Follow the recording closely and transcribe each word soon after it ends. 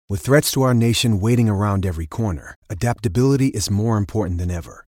With threats to our nation waiting around every corner, adaptability is more important than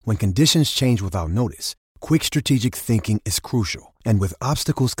ever. When conditions change without notice, quick strategic thinking is crucial. And with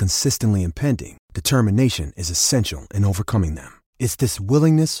obstacles consistently impending, determination is essential in overcoming them. It's this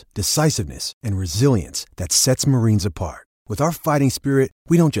willingness, decisiveness, and resilience that sets Marines apart. With our fighting spirit,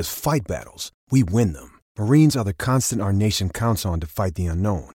 we don't just fight battles, we win them. Marines are the constant our nation counts on to fight the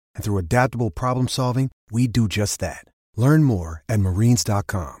unknown. And through adaptable problem solving, we do just that. Learn more at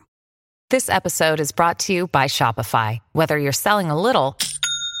marines.com. This episode is brought to you by Shopify. Whether you're selling a little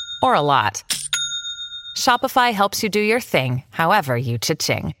or a lot, Shopify helps you do your thing, however you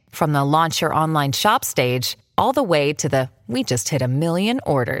cha-ching. From the launch your online shop stage, all the way to the we just hit 1 million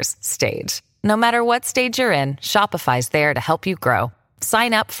orders stage. No matter what stage you're in, Shopify's there to help you grow.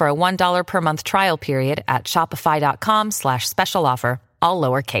 Sign up for a $1 per month trial period at shopify.com/special offer, all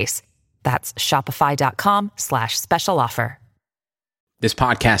lowercase. That's shopify.com/special offer. This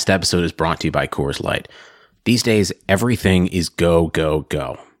podcast episode is brought to you by Coors Light. These days, everything is go, go,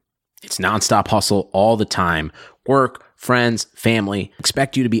 go. It's nonstop hustle all the time. Work, friends, family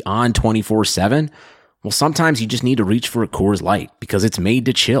expect you to be on 24/7. Well, sometimes you just need to reach for a Coors Light because it's made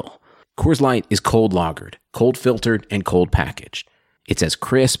to chill. Coors Light is cold lagered, cold filtered, and cold packaged. It's as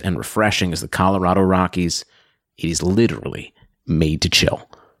crisp and refreshing as the Colorado Rockies. It is literally made to chill.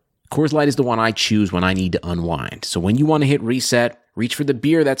 Coors Light is the one I choose when I need to unwind. So when you want to hit reset, reach for the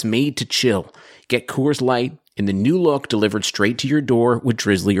beer that's made to chill. Get Coors Light in the new look delivered straight to your door with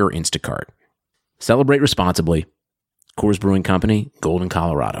Drizzly or Instacart. Celebrate responsibly. Coors Brewing Company, Golden,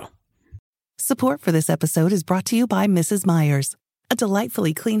 Colorado. Support for this episode is brought to you by Mrs. Meyer's. A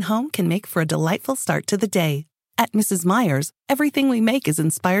delightfully clean home can make for a delightful start to the day. At Mrs. Meyer's, everything we make is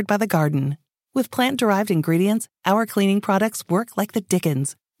inspired by the garden. With plant-derived ingredients, our cleaning products work like the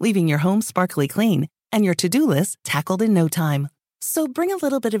dickens, leaving your home sparkly clean and your to-do list tackled in no time. So bring a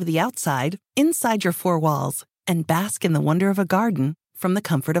little bit of the outside inside your four walls and bask in the wonder of a garden from the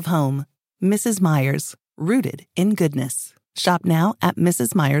comfort of home. Mrs. Meyer's, rooted in goodness. Shop now at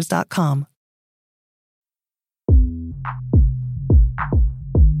mrsmeyers.com.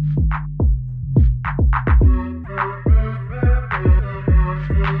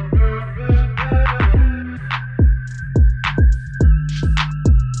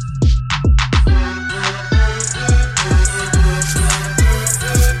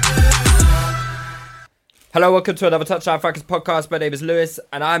 Hello, welcome to another Touchdown Fracas podcast. My name is Lewis,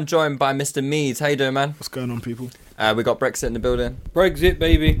 and I'm joined by Mr. Meads. How you doing, man? What's going on, people? We got Brexit in the building. Brexit,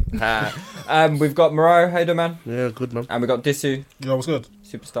 baby. We've got Moreau. How you doing, man? Yeah, good, man. And we got Disu. Yeah, what's good?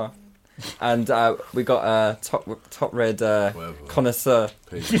 Superstar. And we got top red connoisseur,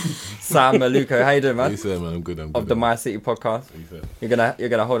 Sam Maluko. How you doing, man? How you saying, man? I'm good. Of the My City podcast. You're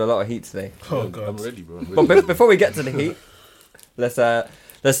gonna hold a lot of heat today. Oh God, I'm ready, bro. But before we get to the heat, let's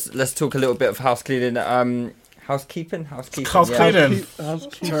talk a little bit of house cleaning. Housekeeping.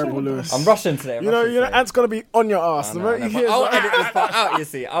 Terrible, Lewis. I'm rushing today. You know, Ant's gonna be on your ass. I'll edit this part out. You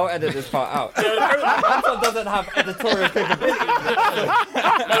see, I'll edit this part out. Anton doesn't have editorial capability.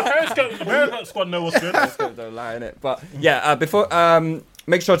 Periscope squad know what's good. Periscope don't lie in it. But yeah, before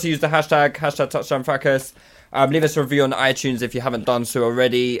make sure to use the hashtag Touchdown Fracas. Leave us a review on iTunes if you haven't done so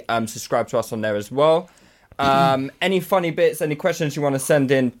already. Subscribe to us on there as well. Any funny bits, any questions you want to send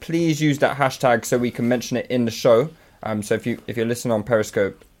in, please use that hashtag so we can mention it in the show. So if you're listening on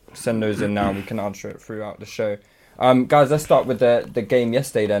Periscope, send those in now and we can answer it throughout the show. Guys, let's start with the game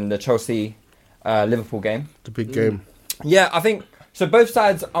yesterday then, the Chelsea Liverpool game. The big game. Yeah, I think so. Both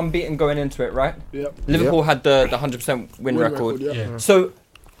sides unbeaten going into it, right? Yep. Liverpool had the 100% win record. Yeah. So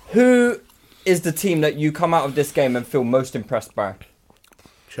who is the team that you come out of this game and feel most impressed by?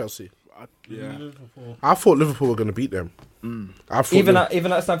 Chelsea. I thought Liverpool were going to beat them. Even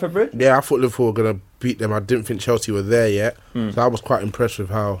at Stamford Bridge? Yeah, I thought Liverpool were going to beat them. I didn't think Chelsea were there yet. So I was quite impressed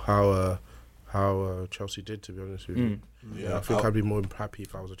with how Chelsea did, to be honest with you. Yeah, I think I'd be more happy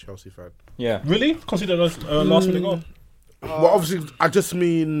if I was a Chelsea fan. Yeah. Really? Consider last minute goal? Well, obviously, I just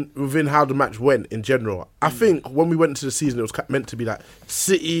mean within how the match went in general. I think when we went into the season, it was meant to be like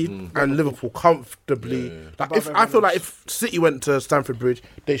City and Liverpool comfortably. Yeah. Like I feel like if City went to Stamford Bridge,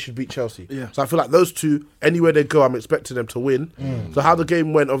 they should beat Chelsea. Yeah. So I feel like those two, anywhere they go, I'm expecting them to win. So how the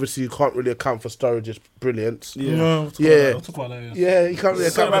game went, obviously, you can't really account for Sturridge's brilliance. Yeah. No, Yeah, you can't really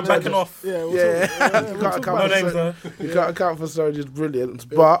account for backing off. You can't account for Sturridge's brilliance,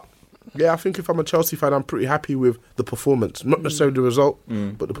 but Yeah, I think if I'm a Chelsea fan, I'm pretty happy with the performance. Not necessarily the result,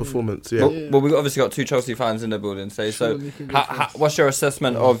 but the performance, yeah. Well, we've obviously got 2 Chelsea fans in the building today, so what's your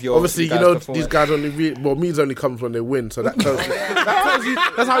assessment of your Obviously, these guys only Means only comes when they win, so that tells you,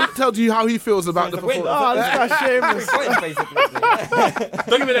 that's how it tells you how he feels about the performance. Oh, this guy's shameless.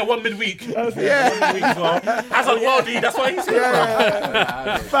 Don't give me that one midweek. Hazard Wardy, that's why he's here.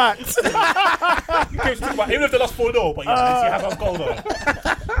 Facts. Even if they lost 4-0, but you see Hazard's goal though.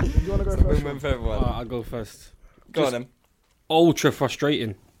 You want to go first? I'll go first. Go on then. Ultra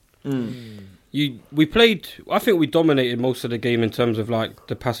frustrating. We played. I think we dominated most of the game in terms of like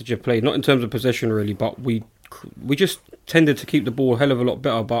the passage of play, not in terms of possession really, but we just tended to keep the ball a hell of a lot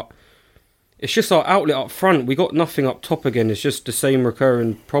better. But it's just our outlet up front. We got nothing up top again. It's just the same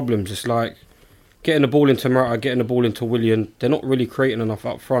recurring problems. It's like getting the ball into Morata, getting the ball into Willian. They're not really creating enough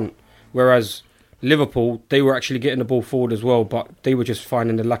up front. Whereas Liverpool, they were actually getting the ball forward as well, but they were just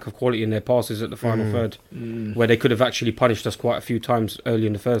finding the lack of quality in their passes at the final third, where they could have actually punished us quite a few times early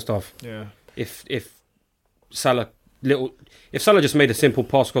in the first half. Yeah. If Salah just made a simple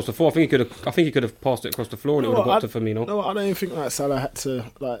pass across the floor, I think he could have passed it across the floor and it would have got to Firmino. No, I don't even think like Salah had to.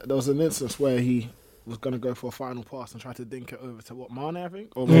 Like, there was an instance where he was going to go for a final pass and try to dink it over to Mane, I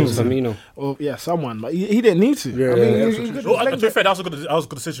think, or Firmino, or someone. But he didn't need to. Yeah, I mean, To be fair, that was a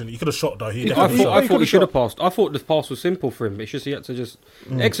good decision. He could have shot though. I thought he should have passed. I thought the pass was simple for him. It's just he had to just.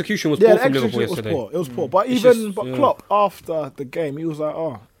 The execution was poor from Liverpool yesterday. It was poor. But Klopp after the game, he was like,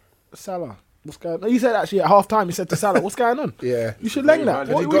 "Oh, Salah, what's going on?" He said actually at half time, he said to Salah, "What's going on? Yeah, you should leg that."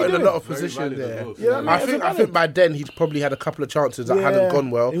 He got in a lot of position there. I think by then he'd probably had a couple of chances that hadn't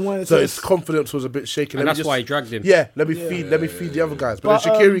gone well, so his confidence was a bit shaken. And that's why he dragged him. Yeah, let me feed the other guys. But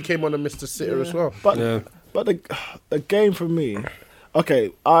then Shaqiri came on and missed a sitter as well. But the game for me,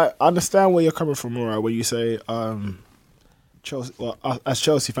 okay, I understand where you're coming from, Maura, where you say Chelsea. Well, as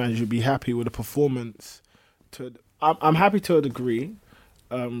Chelsea fans, you'd be happy with the performance. I'm happy to a degree,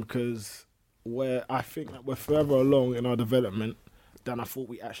 because where I think that we're further along in our development than I thought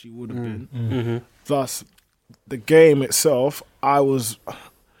we actually would have been. Mm-hmm. Thus, the game itself, I was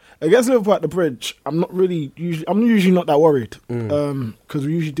against Liverpool at the Bridge. I'm usually not that worried because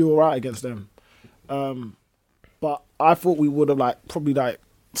we usually do all right against them. But I thought we would have probably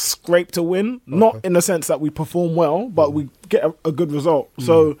scraped a win, not in the sense that we perform well, but we get a good result.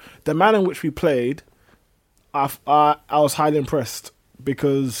 So the manner in which we played, I was highly impressed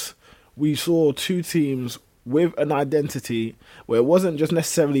because we saw 2 teams with an identity where it wasn't just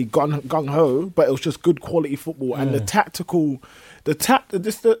necessarily gung-ho, but it was just good quality football. And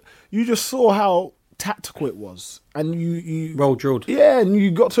you just saw how tactical it was. And you well drilled. Yeah, and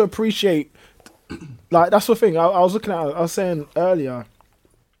you got to appreciate, that's the thing. I was saying earlier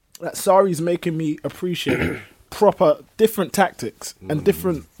that Sarri's making me appreciate proper different tactics and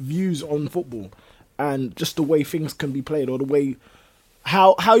different views on football and just the way things can be played, or the way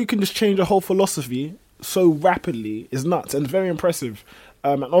how you can just change a whole philosophy so rapidly is nuts and very impressive.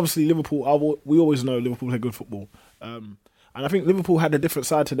 And obviously Liverpool, we always know Liverpool play good football. And I think Liverpool had a different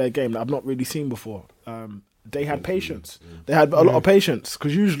side to their game that I've not really seen before. They had patience. They had a lot of patience,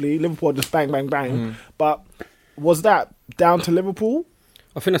 because usually Liverpool just bang, bang, bang. But was that down to Liverpool?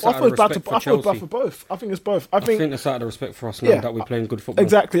 I think that's out of respect for Chelsea. I think it's both. I think that's out of respect for us now that we're playing good football.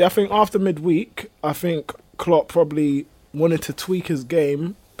 Exactly. I think after midweek, I think Klopp probably wanted to tweak his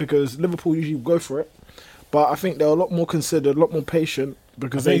game, because Liverpool usually go for it. But I think they're a lot more considered, a lot more patient.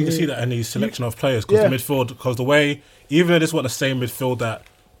 Because I think you can see that in the selection of players, because the midfield, because the way, even though this wasn't the same midfield that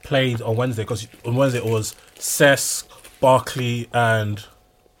played on Wednesday, because on Wednesday it was Cesc, Barkley and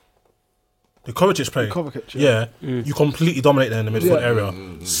the Kovacic play. You completely dominated in the midfield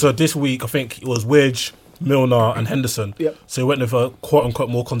area. So this week I think it was Widge, Milner and Henderson. So he went with a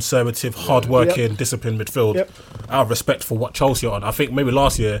quote-unquote more conservative, hard-working, disciplined midfield out of respect for what Chelsea are on. I think maybe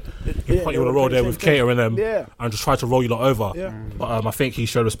last year he would have rolled there with Keita and them and just tried to roll you lot over. But I think he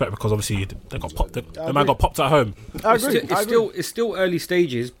showed respect because obviously they got popped. The man got popped at home. I agree. It's still early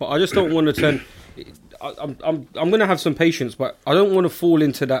stages, but I just don't want to turn. I'm going to have some patience, but I don't want to fall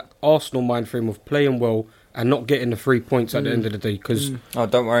into that Arsenal mind frame of playing well and not getting the 3 points at the end of the day. Because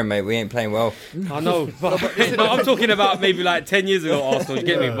don't worry, mate, we ain't playing well. I know, but I'm talking about maybe 10 years ago Arsenal. You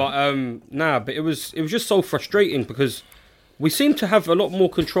get me? But but it was just so frustrating because we seemed to have a lot more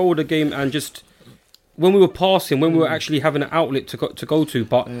control of the game, and just when we were passing, when we were actually having an outlet to go to.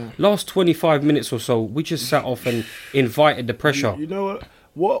 But last 25 minutes or so, we just sat off and invited the pressure. You know what?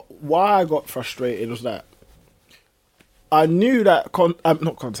 Why I got frustrated was that I knew that I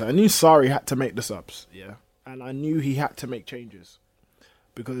knew Sarri had to make the subs, and I knew he had to make changes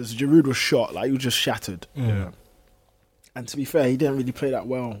because Giroud was shot, he was just shattered. And to be fair, he didn't really play that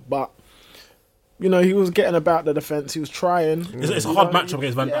well. But You know, he was getting about the defence. He was trying. It's a hard matchup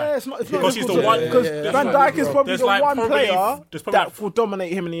against Van Dijk. Yeah, it's not because he's the difficult one. to- because Van Dijk is probably the one player there's probably that will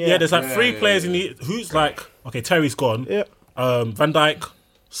dominate him in the air. Yeah, there's like 3 players in the who's like okay, Terry's gone. Yep. Van Dijk,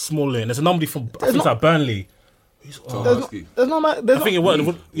 Smalling. There's a number from I think it's like Burnley. There's no man. I think it was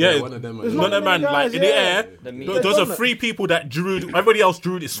one of them. There's not not that man. many Like guys, in the yeah. air, those are 3 people that Giroud. Everybody else,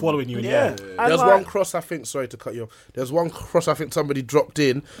 Giroud is swallowing you in the air. And There's like- one cross, I think, sorry to cut you off. There's one cross, I think somebody dropped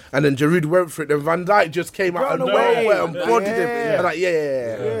in, and then Giroud went for it, then Van Dijk just came out Run of away. nowhere and bodied him. Yeah. And like, Yeah,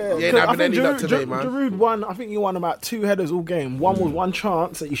 you ain't 'cause I having think any luck today, man. Giroud won. I think he won about 2 headers all game. One was one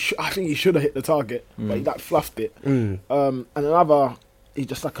chance that I think he should have hit the target, but he like fluffed it. And another, he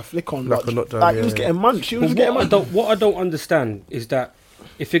just like a flick on. Like a knockdown, like he yeah, was yeah. getting munched. He was But getting munched. what I don't understand is that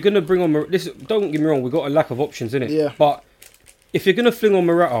if you're going to bring on this, don't get me wrong, we've got a lack of options in it. Yeah. But if you're going to fling on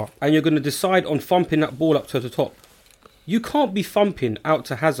Morata and you're going to decide on thumping that ball up to the top, you can't be thumping out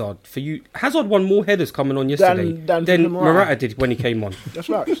to Hazard. Hazard won more headers coming on yesterday than Morata did when he came on. That's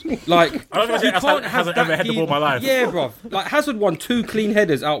right. Like, I don't think Hazard ever had the ball in my life. Yeah, bruv. Like, Hazard won 2 clean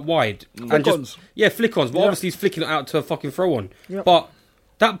headers out wide. And Flick-ons. flick-ons. But obviously he's flicking it out to a fucking throw-on. Yep. But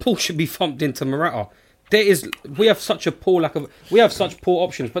that ball should be thumped into Morata. We have such poor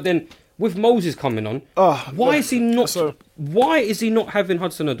options. But then with Moses coming on, why is he not having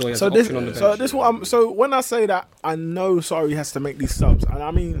Hudson-Odoi as an option on the bench? So when I say that, I know Sarri has to make these subs, and I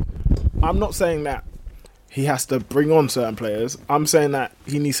mean, I'm not saying that he has to bring on certain players. I'm saying that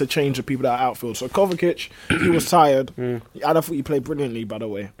he needs to change the people that are outfield. So Kovacic, he was tired. I don't think he played brilliantly, by the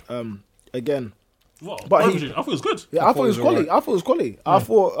way. Again. What? But I thought it was good. Yeah, I thought it was quality. I thought it was quality. I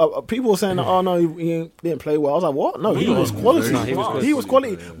thought people were saying, that, "Oh no, he didn't play well." I was like, "What? No, he was quality. No, he was good. He was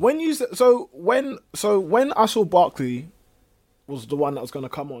quality." When you when I saw Barkley was the one that was going to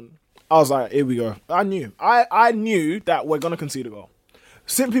come on, I was like, "Here we go." I knew that we're going to concede a goal,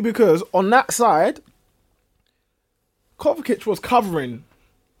 simply because on that side, Kovacic was covering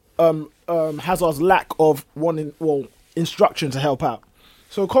Hazard's lack of instruction to help out.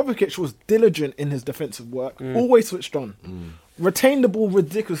 So Kovacic was diligent in his defensive work, always switched on, retained the ball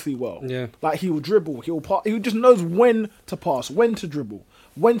ridiculously well. Yeah, like he will dribble, he will pass. He just knows when to pass, when to dribble,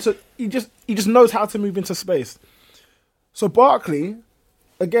 He just knows how to move into space. So Barkley,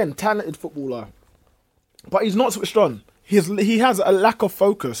 again, talented footballer, but he's not switched on. He has a lack of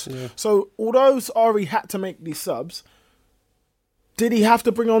focus. Yeah. So although Sarri had to make these subs, did he have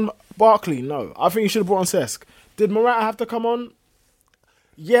to bring on Barkley? No, I think he should have brought on Cesc. Did Morata have to come on?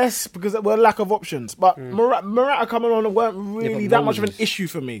 Yes, because there were a lack of options. But Morata coming on weren't really that much of an issue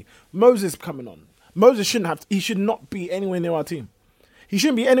for me. Moses coming on. Moses should not be anywhere near our team. He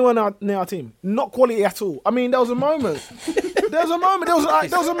shouldn't be anywhere near our team. Not quality at all. I mean, there was a moment. There was a moment.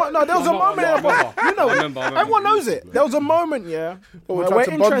 Everyone knows it. There was a moment, yeah. Where we're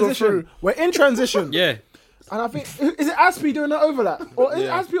in transition. We're in transition. Yeah. And I think, is it Aspie doing an overlap? Or is it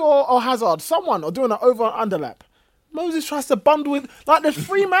Aspie or Hazard? Someone or doing an over and underlap? Moses tries to bundle with, like, there's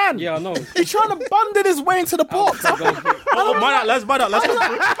 3 man. Yeah, I know. He's trying to bundle his way into the box. Let's And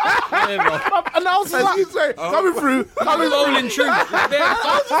I was like, coming through. Rolling true. Do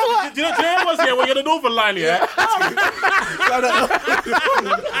you know what was here when you're the Northern line, yeah?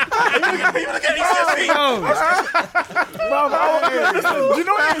 do you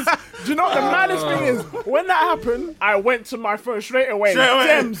know what it is? Do you know what the maddest thing is? When that happened, I went to my phone straight away.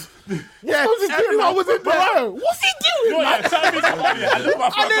 Dems. Yeah, everyone was in there. What's he doing? I look at my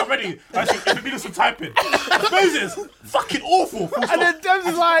phone already. Actually, if you do some typing. Moses, fucking awful. And then Dems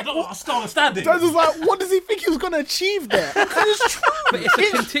is like, I still understand it. Dems is like, what does he think he was going to achieve there? It's true. But it's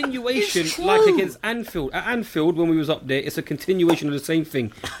a continuation, like against Anfield. At Anfield, when we was up there, it's a continuation of the same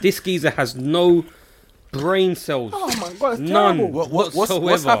thing. This geezer has no brain cells. Oh my god, it's none terrible.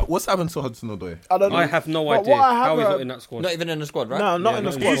 whatsoever. What's happened to Hudson-Odoi? I don't know. I have no But idea what I have how he's heard- not in that squad. Not even in the squad, right? No, not in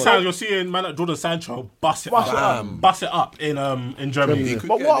the These squad. times you're seeing man like Jordan Sancho bust it up in Germany.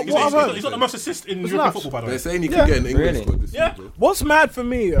 But what I've heard, He's got the most assists in European nuts. football, by the way. They're saying he could get an English Really? squad this Yeah. season, bro. what's mad for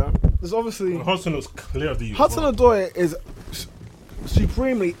me is obviously Hudson was clear of the youth. Hudson-Odoi is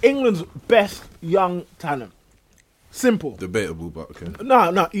supremely England's best young talent. Simple. Debatable, but okay.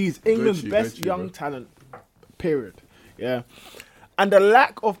 No, he's England's best young talent. Period. Yeah. And the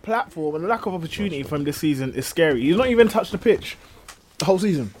lack of platform and the lack of opportunity from this season is scary. He's not even touched the pitch the whole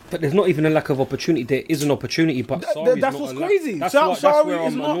season. But there's not even a lack of opportunity. There is an opportunity, but Sarri's That's not what's a crazy. That's Sarri where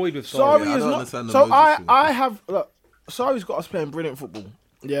is I'm not- annoyed with Sarri Sarri. I is don't not. understand the So Moses thing. I have look. Sarri's got us playing brilliant football.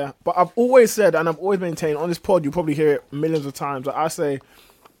 Yeah, but I've always said and I've always maintained on this pod. You probably hear it millions of times. That I say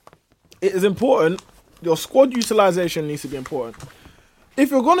it is important. Your squad utilization needs to be important. If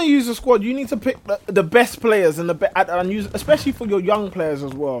you're gonna use a squad, you need to pick the best players and use, especially for your young players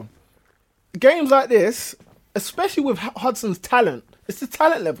as well. games like this, especially with Hudson's talent, it's the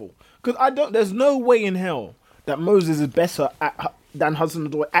talent level. Because there's no way in hell that Moses is better than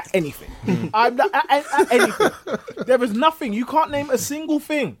Hudson-Odoi at anything. At anything. There is nothing. You can't name a single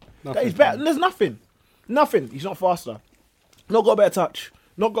thing that he's better. There's nothing. Nothing. He's not faster. Not got better touch.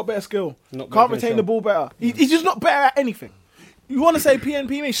 Not got better skill. Can't retain the ball better. He's just not better at anything. You want to say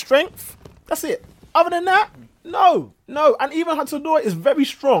PNP strength? That's it. Other than that, no. And even Hudson-Odoi is very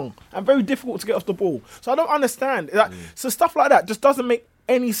strong and very difficult to get off the ball. So I don't understand. So stuff like that just doesn't make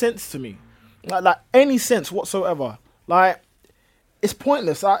any sense to me. Like any sense whatsoever. Like, it's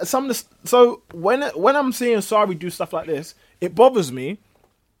pointless. So when I'm seeing Sarri do stuff like this, it bothers me.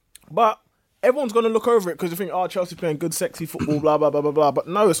 But everyone's going to look over it because they think, Chelsea's playing good, sexy football, blah, blah, blah, blah, blah. But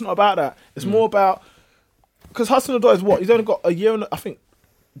no, it's not about that. It's more about... Because Hudson-Odoi is what? He's only got a year and, I think,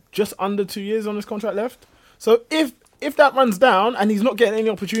 just under 2 years on his contract left. So if that runs down and he's not getting any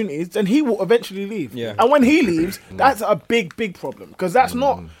opportunities, then he will eventually leave. Yeah. And when he leaves, that's a big, big problem. Because that's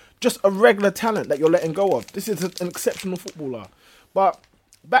not just a regular talent that you're letting go of. This is an exceptional footballer. But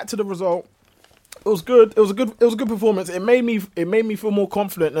back to the result. It was good. It was a good performance. It made me feel more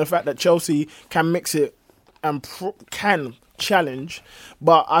confident in the fact that Chelsea can mix it and can challenge.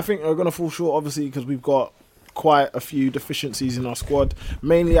 But I think we're going to fall short, obviously, because we've got quite a few deficiencies in our squad,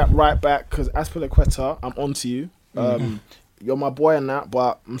 mainly at right back. Because Azpilicueta, I'm on to you. You're my boy in that,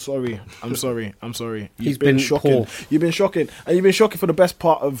 but I'm sorry. You've been shocking. Poor. You've been shocking, and you've been shocking for the best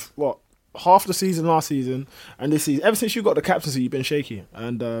part of half the season last season and this season. Ever since you got the captaincy, you've been shaky,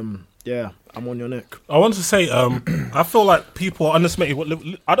 and I'm on your neck. I want to say, I feel like people are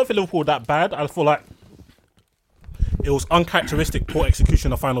underestimating I don't think Liverpool were that bad. I feel like it was uncharacteristic poor execution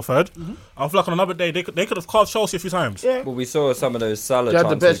in the final third. I feel like on another day they could have called Chelsea a few times. Yeah. Well, we saw some of those Salah had the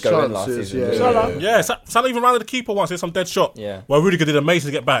chances best go in last chances, season. Salah even rounded the keeper once. There's some dead shot. Yeah. Where Rudiger did amazing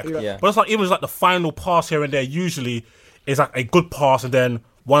to get back. Yeah. But it's like even like the final pass here and there usually is like a good pass and then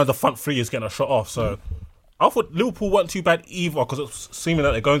one of the front three is getting a shot off. So I thought Liverpool weren't too bad either because it's seeming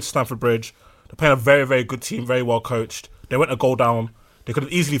that they're going to Stamford Bridge. They're playing a very, very good team, very well coached. They went a goal down. They could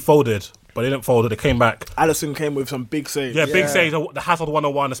have easily folded, but they didn't fold. They came back. Alisson came with some big saves. Yeah, big saves. The Hazard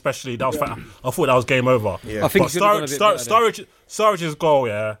 101 especially. That was I thought that was game over. Yeah. I think But Sturridge's goal,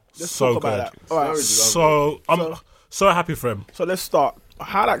 Let's so talk good. about that. All right. So I'm so happy for him. So let's start.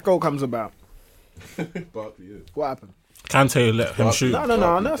 How that goal comes about. Barkley, yeah. What happened? Kante let him shoot. No. I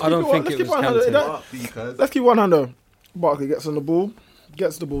don't think it was Kante. Let's keep 100. Barkley gets on the ball,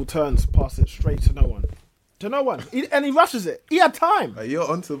 turns, passes it straight to no one. And he rushes it. He had time. You're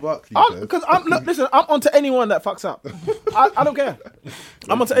onto Barkley. Because I'm onto anyone that fucks up. I don't care.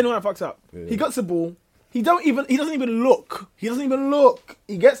 I'm onto anyone that fucks up. Yeah. He gets the ball. He doesn't even look. He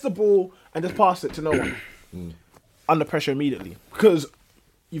gets the ball and just passes it to no one. Under pressure immediately. Because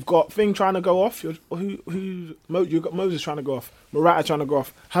you've got Thing trying to go off. You've got Moses trying to go off. Morata trying to go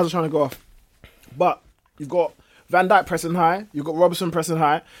off. Hazard trying to go off. But you've got Van Dijk pressing high. You've got Robertson pressing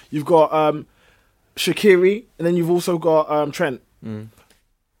high. You've got Shaqiri, and then you've also got Trent.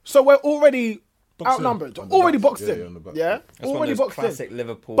 So we're already outnumbered, already boxed in. Yeah, already boxed in. Classic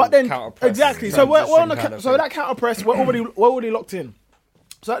Liverpool. But then counter-press exactly, so we're on so that counter press. We're already locked in.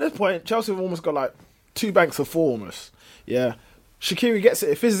 So at this point, Chelsea have almost got like 2 banks of 4 almost. Yeah, Shaqiri gets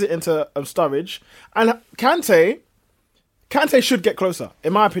it, fizzes it into Sturridge, and Kante should get closer,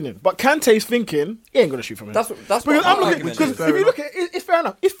 in my opinion. But Kante's thinking he ain't gonna shoot from here. That's because what I'm looking. Because if you look at it, it's fair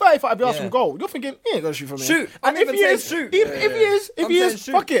enough. It's 35 yards from goal. You're thinking he ain't gonna shoot from here. Shoot. And if he is, shoot. If he is,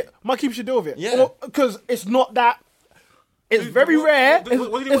 fuck it. My keeper should deal with it. Yeah. Because it's not that. It's very rare.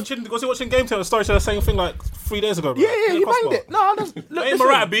 Was he watching Game Time and Sturridge said the same thing like 3 days ago? Bro? Yeah, he banged it. No, ain't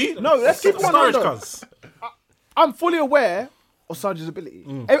Morata B. No, let's keep it 100. Sturridge. I'm fully aware of Sturridge's ability.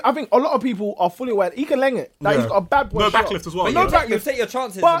 I think a lot of people are fully aware that he can leng it. Like he's got a bad boy No shot. backlift as well. But no backlift. You take your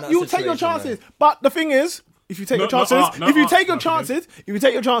chances. But you take your chances. But the thing is, if you take your chances, if you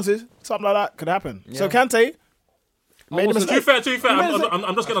take your chances, something like that could happen. So Kante made a mistake. To be fair,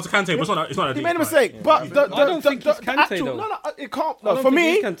 I'm just getting onto Kante, but it's not a He made a mistake. But I don't think it's Kante actual, though. No, it can't. I No, don't for think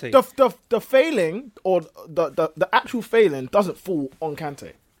me, it's Kante. the failing or the actual failing doesn't fall on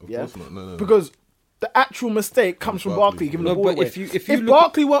Kante. Of course not. No. Because the actual mistake comes from Barkley giving the ball but away. if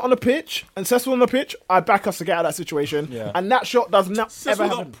Barkley weren't on the pitch and Cecil on the pitch, I'd back us to get out of that situation. Yeah. And that shot does not ever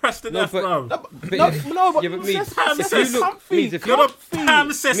happen. Pressed in F, bro. But If you're the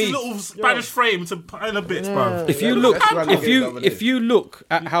Pam Cecil little Spanish frame to in a bit, bro. If you look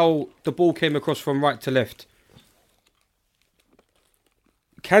at how the ball came across from right to left,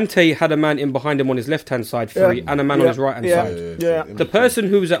 Kante had a man in behind him on his left-hand side, free, and a man on his right-hand side. Yeah. The person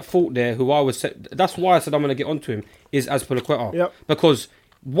who was at fault there, that's why I said I'm going to get onto him, is Azpilicueta. Yep. Because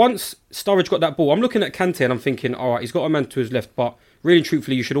once Sturridge got that ball, I'm looking at Kante and I'm thinking, all right, he's got a man to his left, but really and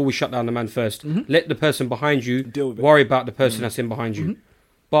truthfully, you should always shut down the man first. Let the person behind you worry about the person that's in behind you.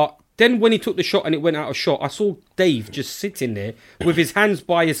 But then when he took the shot and it went out of shot, I saw Dave just sitting there with his hands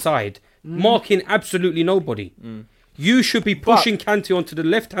by his side, marking absolutely nobody. You should be pushing Kante onto the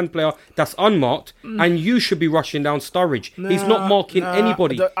left-hand player that's unmarked, and you should be rushing down Sturridge. He's not marking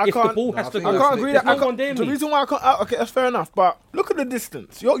anybody. If the ball has to go, I can't agree that. there's no one there, The mate. reason why I can't. Okay, that's fair enough. But look at the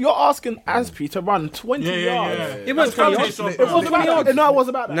distance. You're asking Aspi to run 20 yards. It was 20 yards. It wasn't about that. No, it was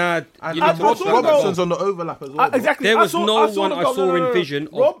about that. Nah, And you know, Robertson's on the overlap as well. Exactly. There was I no saw one the I goal. saw in vision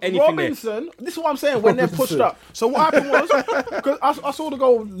of anything there. Robinson, this is what I'm saying when they're pushed up. So what happened was, because I saw the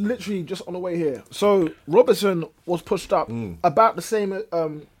goal literally just on the way here. So Robertson was pushed up about the same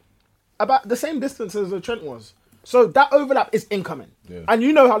distance as Trent was. So that overlap is incoming. And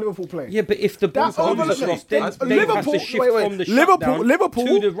you know how Liverpool play. Yeah, but if the ball That comes overlap- across, then Liverpool- they have to shift wait, from the Liverpool- Liverpool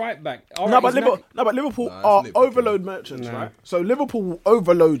to the right back. All No, right, but he's Liverpool Nah, are it's Liverpool. overload merchants, right? So Liverpool will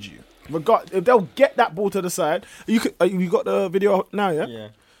overload you. If they'll get that ball to the side, you got the video now, yeah? Yeah.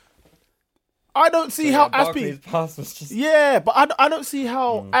 I don't see how Barkley's Aspi. pass was just. Yeah, but I don't see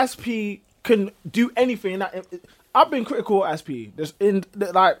how Aspi can do anything. That I've been critical of Aspi,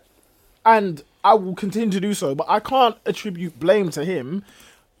 and I will continue to do so. But I can't attribute blame to him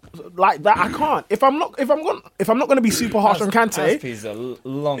like that. I can't. If I'm not going to be super harsh on Kante, Aspi's a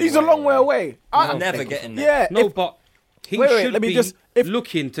long. he's a long way away. I'm never getting there. Yeah, No, if- but he Wait, should let me be just- if-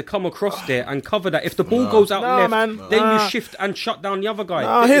 looking to come across there and cover that. If the ball goes out Nah, left, man. then Nah. you shift and shut down the other guy.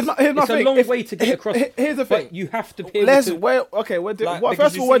 Nah, here's my it's thing. a long way to get he- across. here's the but thing. you have to be able Let's to. we're doing. Like, Well, because first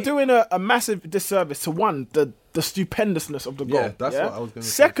of you all, we're see- doing a massive disservice to one, the stupendousness of the goal. Yeah, that's what I was gonna say.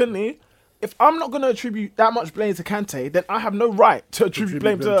 Secondly, if I'm not going to attribute that much blame to Kante, then I have no right to attribute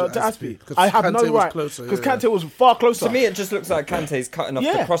blame to Aspi. Because I have Kante no was right closer, because yeah. Kante was far closer. To me, it just looks like Kante's cutting off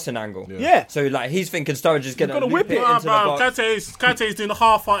Yeah. the crossing angle. Yeah. So like he's thinking Sturridge is gonna gonna loop whip it it. into the box. Kante's doing a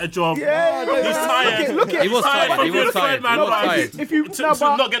half-hearted job. yeah, He's tired. Look at He was tired. He was tired. Man, He was but tired. If you to no,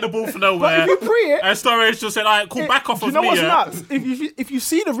 but- not get the ball from but nowhere. if you pre it, And Sturridge just said, "All right, cool, back off do you of know me." what's Yeah. nuts? If you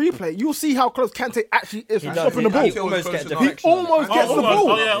see the replay, you'll see how close Kante actually is from stopping the ball. He almost gets He deflection. almost gets the almost.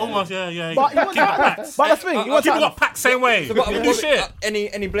 ball. Oh yeah, almost. Yeah. But he wants that. But that's the thing. He wants People that. got packed same way. So, but, They do shit.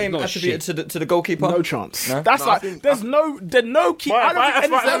 any blame Not attributed to the goalkeeper? No chance. No? That's No, I like think- there's no key. Boy, I don't that's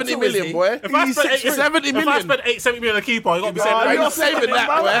think right, any 70 million, boy. If I He's spent 70 if I million. spent 70 million on a keeper, you got to be saying, Nah, "Hey, you're you're saving that,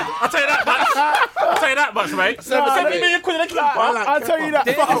 boy. I'll tell you that much. I'll tell you that much, mate. 70 million quid on a keeper. I'll tell you that.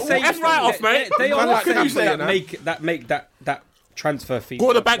 They are saying- That's right off, mate. They are like saying Kante, that you know? make that transfer fee. Go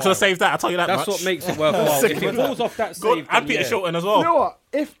to the bank to save that. I'll tell you that That's much. what makes it worthwhile. If he pulls off that Go, save, and then Peter yeah. Shilton as You know well.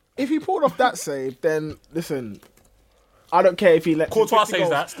 what? If he pulled off that save, then listen. I don't care if he lets Courtois 50 saves goals.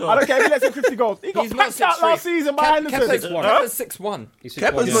 that still. I don't care if he lets him 50 goals. He got He's not packed out 6'3". last season by Henderson. Kepa's 6'1". He's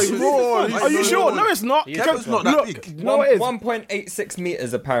Kepa's yeah. not even- Are you sure? No, it's not. Kepa's not that big. No, it is. 1.86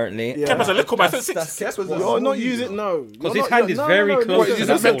 meters apparently. Yeah. Kepa's a little man. That's- 6'6". that's- Kepa's You're not using no. Because his hand is very close What, to is the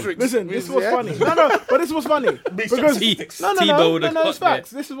this ball. metrics? Listen, this was Yeah. funny. No, but this was funny because T-Bow would have no, it's got there.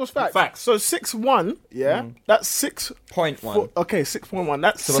 facts. This was facts. Facts. So 6'1", yeah, that's 6'1". 0.1. Okay, 6.1.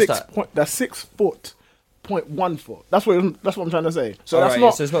 That's So what's That's 6 foot. 0.1 foot. That's what I'm trying to say. So All that's right,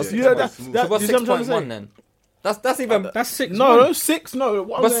 not. so it's not you know, 6.1. that, So what's you see what I'm trying to 6.1 say? then? That's even. That's 6. No, 6. No,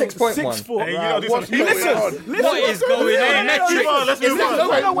 what I'm What's saying, 6.1? 6 foot. Hey, you gotta do What's something. listen, What listen, What is going on? Let's move on. Let's Is move that on.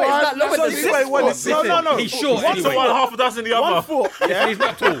 lower? No, wait, Is that lower so than 6.1 6 is foot? no. He's short One to anyway. one, half a dozen the 1 other. foot. Yeah, He's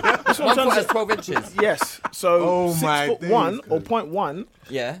not tall. that's what I'm One trying foot to has say. 12 inches. Yes. So Oh 6 my foot days, 1 God. or 0.1.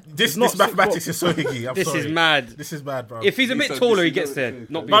 Yeah. This not mathematics 6 is so higgy. I'm This sorry. is mad. This is bad, bro. If he's a bit taller, he gets there.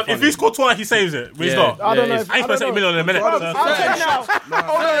 Not being But funny. if he scored twice, he saves it. But he's Yeah. not. I don't know. Yeah, if- I ain't spent 70 million in a minute. I'll so- tell you now.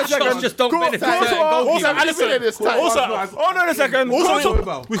 Hold on a second. Shots just don't benefit certain Also, goalkeepers. Alisson. Also, Hold on a second.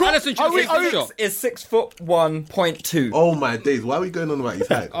 Alisson should we- take are the we- shot. Is 6'1.2". Oh my days! Why are we going on about his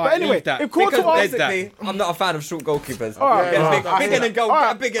height? All right, But anyway, leave that. if Because Courtois, basically, I'm not a fan of short goalkeepers. right, Get yeah, bigger than goal. All Get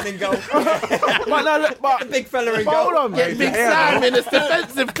right. bigger than goal. but no, but Big fella in but hold goal. on. Big Sam in his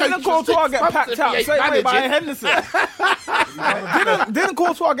defensive coach. Didn't Courtois get packed out same way by Henderson? Didn't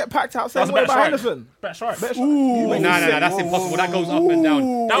Courtois get packed out same That's way better by strike. Henderson? Better strike. No, that's impossible. That goes up and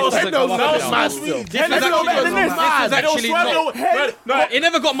down. That was That goes up and down. mad still. This was actually better than this. actually not. No, It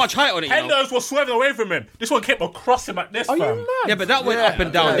never got much height on it, you know. Henders was swerving away from him. This one kept across him like this, Are you fam. mad? Yeah, but that went up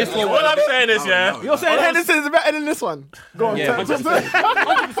and down. This one What I'm saying is, yeah. You're saying Henderson is better than this one? Go on. Yeah, tell- 100%.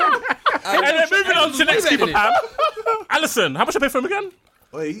 And then moving on to the next keeper, Pam. Alisson, how much I pay for him again?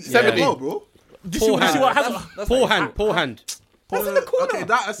 Wait, he's 70. well, bro. Do you see what Poor has? hand. Poor hand. Okay,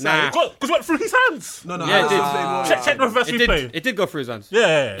 that aside. Nah. Because it went through his hands. No, Yeah, it did. Check the reverse replay. It did go through his hands.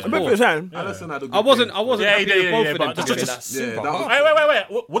 Yeah. A bit for his hand. Alisson had a good I wasn't game. happy with both of them. but to be just- honest. Yeah, that was.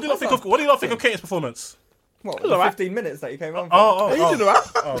 Wait. What do you not think of? What do you not think of Kane's performance? What, the 15 minutes that you came on for? Oh, He did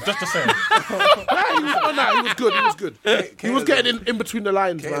alright. just saying. He was good. He was good. He was getting in between the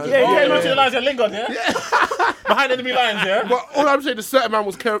lines, man. Yeah, Oh, yeah, to the lines, Lingard, yeah? Behind enemy lines, yeah? But all I'm saying is certain man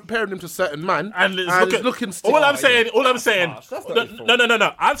was pairing him to certain man, And it's looking all I'm saying, That's not his fault.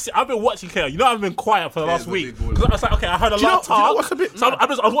 no. I've been watching KO. You know, I've been quiet for the last a week. big boy. Because I was like, okay, I heard a lot of do you know talk. what's a bit So mad? I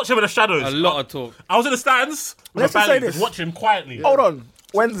was watching him in the shadows. A lot of talk. I was in the stands. With Let's a just say bally, this. just watching him quietly. Hold on.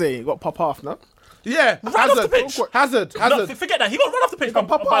 Wednesday, you got pop half, no? Yeah, Ran off the pitch. Hazard. No, forget that. He got run off the pitch by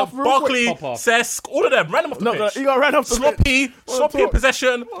pop off real Barkley, quick. Pop off. Cesc, all of them. Ran him off the No, pitch. he got ran off the pitch. Sloppy in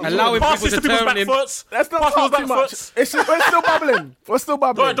possession. Allowing passes people to people's turn back him. foots. Let's not Pass talk people's too back much. foots. We're still bubbling. We're still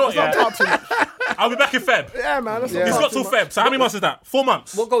bubbling. Don't, Let's not yeah. talk too much. I'll be back in Feb. Yeah, man. Let's not He's talk got too till much. Feb. So how many months is that? 4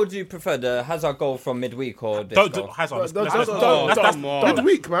 months. What goal do you prefer, the Hazard goal from midweek or this Don't goal? Hazard. Don't- That's- don't- Come on.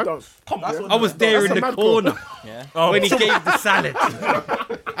 Midweek, man. Come on. I was there in a the mad corner Yeah. when he gave the salad.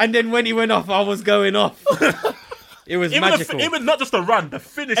 And then when he went off, I was going off. It was magical. Even not just the run, the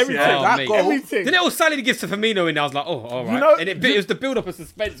finish. Everything. Oh, That mate. goal. Everything. The little salad he gives to Firmino in there, I was like, oh, all right. know- and it was the build-up of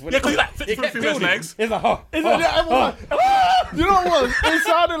suspense. When Yeah, it- 'cause he, like, it threw kept through his building. legs. It's like, oh, It's like, everyone like, you know what it was? It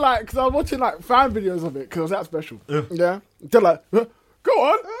sounded like, because I was watching like fan videos of it, because it was that special. Yeah. They're like, go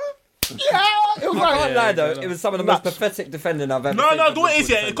on. Yeah. It was I like, can't lie though, it was some of the most pathetic defending I've ever seen. No, from the way it is,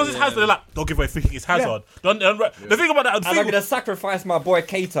 Liverpool yeah, because it's defenders. Hazard, they're like, don't give away free kick, it's Hazard. The thing about that, And I'm going to sacrifice my boy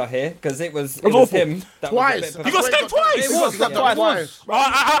Keita here, because it was awful. him. That Twice. Was a bit he got pathetic. scammed twice. It was, yeah. Twice.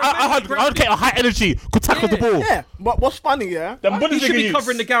 I heard Kate a high energy, could tackle the ball. yeah. But what's funny, yeah? The he Bundesliga should be youths.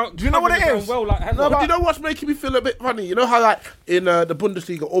 covering the ground. Do you know what covering it the is? ground well, like Hazard. No, But do you know what's making me feel a bit funny? You know how like in the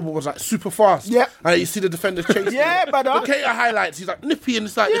Bundesliga, Orban was like super fast. Yeah. And you see the defenders chasing. Yeah, him. brother. The Keita highlights, he's like nippy and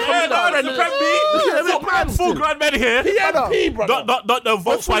it's like. Yeah, no, the Prem B. Full grand men here. He had a P, brother. Not the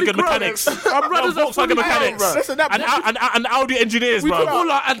Volkswagen grown. mechanics. Our brothers are Volkswagen fully grown, mechanics. bro. Listen, that And Audi engineers, We bro. took Do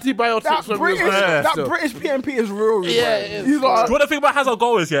all our antibiotics That when British, we was there. that still. British PMP is real. Yeah, it is. He's like, you want to think about Hazard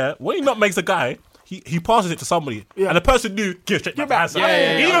goal is, yeah? When he not makes a guy, he passes it to somebody. Yeah. And the person knew, give it straight back to back. Hazard.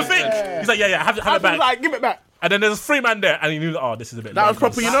 Yeah, He didn't even think. yeah. He's like, yeah, have I it was back. like, give it back. And then there's 3 man there, and he knew, oh, this is a bit. That was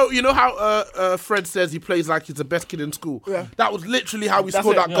long. proper. You know how Fred says he plays like he's the best kid in school. Yeah. That was literally how we That's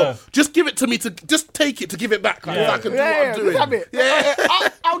scored it. that goal. Yeah. Just give it to me just take it to give it back. Like, Yeah. I can do what I'm doing. Let's have it. Yeah.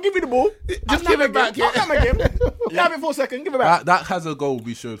 I'll give you the ball. Just give it back. I'll come again. Have it for a second. Give it back. That has a goal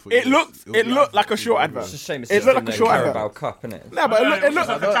we showed for It you. looked like a short advert. It's a shame it's It just looked in like a the short Carabao advert. Cup, innit? No, but it It's looked.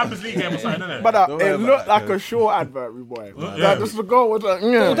 like a Champions League game or something, isn't it? But Don't worry it about looked that, like yeah. a short advert, we boy. Yeah. Like, just the goal was like,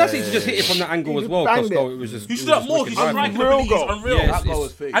 Well, that's it. To just hit it from that angle He as well. banged Costa, it. it was just. He it should was have more. wicked He's right. striking Real ability. He's goal. unreal. Yeah, That goal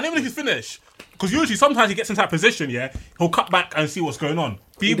was fake. And even if he's finished, because usually sometimes he gets into that position, yeah, he'll cut back and see what's going on.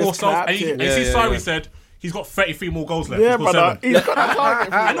 Be He more just self. clapped And, it. you see, Yeah, Sari yeah. said he's got 33 more goals left. Yeah, He's got brother. 7. He's got that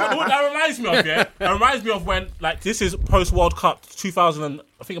target. I know what that reminds me of, yeah? That reminds me of when, like, this is post World Cup 2000,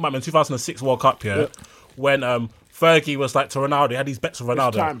 I think it might have been 2006 World Cup, yeah? When Fergie was like to Ronaldo, he had these bets with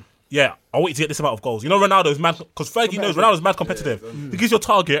Ronaldo. time. Yeah, I want you to get this amount of goals. You know, Ronaldo's mad, because Fergie knows Ronaldo's mad competitive. He gives you a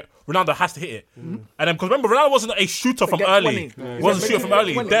target, Ronaldo has to hit it. And then, because remember, Ronaldo wasn't a shooter from Get early. 20. He wasn't a shooter from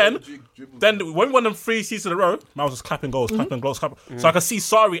early. 20. Then when we won them 3 seasons in a row, man was just clapping goals, clapping goals, clapping. So I can see,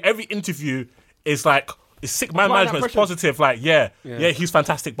 sorry, every interview is like, it's sick man Applying that management, it's pressure. positive. Like, yeah, he's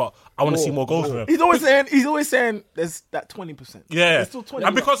fantastic, but I want to see more goals from him. He's always saying there's that 20%. Yeah, There's still 20%.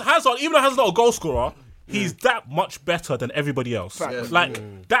 and because Hazard, even though Hazard's not a goal scorer, he's that much better than everybody else. Like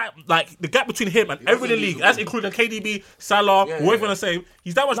that, like the gap between him and everybody in the league, that's including KDB, Salah, whoever you want to say,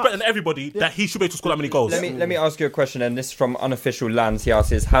 he's that much better than everybody that he should be able to score that many goals. Let me ask you a question, and this is from unofficial lands. He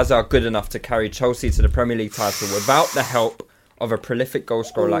asks, is Hazard good enough to carry Chelsea to the Premier League title without the help of a prolific goal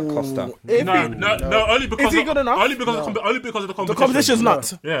scorer like Costa? No, only because Is he good enough? Only because of the competition. The competition's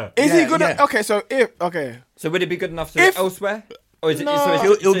nuts. Yeah. Is he Yeah, good? yeah. Okay, so So would it be good enough to do If- it elsewhere? Or is it, No. so it's,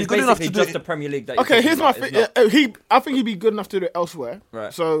 It'll so be it's good enough basically to do just it- the Premier League that you're okay. Here's my talking thing. about, it's not- I think he'd be good enough to do it elsewhere.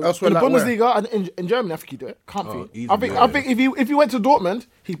 Right. So Elsewhere in the like where? Bundesliga and in Germany, I think he'd do it. Comfy. easy, I think if he went to Dortmund,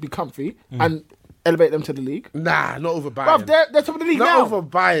 he'd be comfy and elevate them to the league. Nah, not over Bayern. Bruv, they're top of the league Not now. over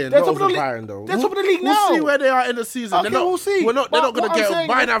Bayern. They're Not top of over the league. Bayern, though. They're top of the league We'll now. see where they are in the season. Okay, we'll see. They're not But going what to I'm get.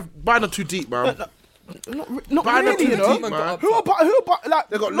 saying- Bayern are too deep, man. Not Buying a really, you know. team, man. Who about like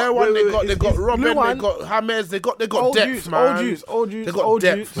They got Lewan, they got Robin, they Lewan. got James, they got Old depth, youths, man. old youths, They got old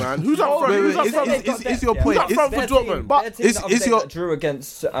depth, youths. man. Who's up front? Wait, Who's up wait, front? is your point? Who's up front for Dortmund? But is your- drew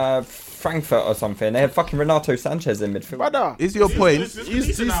against Frankfurt or something? They had fucking Renato Sanchez in midfield. brother. Is your point?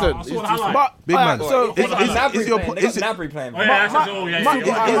 He's decent. But Big man. So Is your They point? got Gnabry playing.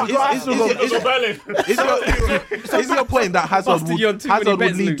 Is your point that Hazard After you on would too many Hazard would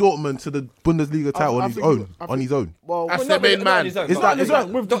bets, lead Luke. Dortment to the Bundesliga title on his own? On his own. well, That's with their main man. Is that- with They're the not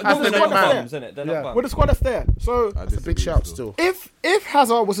squad that's bums, there. innit? They're not bums. With the squad that's there. So That's a big shout still. if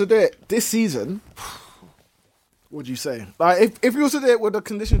Hazard was to do it this season, what would you say? Like if he was to do it with the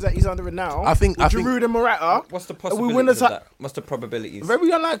conditions that he's under it now, I think- with Giroud and Morata, What's the we possibility win the of that? What's the probabilities? very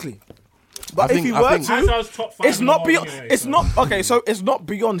unlikely. But I if think- he I were think- to, Hazard's top 5 it's in not the beyond. whole anyway, It's so- not okay. So it's not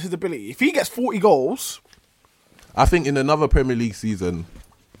beyond his ability. If he gets 40 goals, I think in another Premier League season,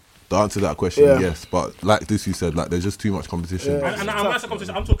 the answer to that question, Yeah. yes. But like this, you said, like there's just too much competition. Yeah. And that's a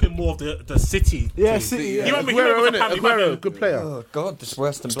competition. I'm talking more of the City. yeah, team. City. You Yeah. remember Aguero, with the innit? Pam- Aguero, good player. Oh God, this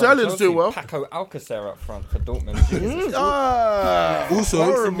worse than Sterling's doing well. Paco Alcacer up front for Dortmund.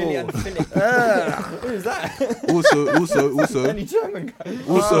 Also, Who's that? also, Any German guy?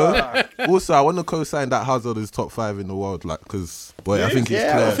 also, I want to co-sign that Hazard is top 5 in the world, like, because boy, I think he's Yeah,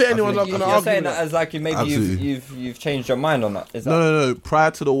 I clear. don't think anyone's not You're going to argue saying with that that. as like maybe Absolutely. you've changed your mind on that. Is that? No.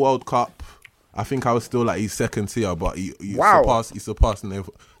 Prior to the World Cup, I think I was still like he's second tier, but he Wow. surpassed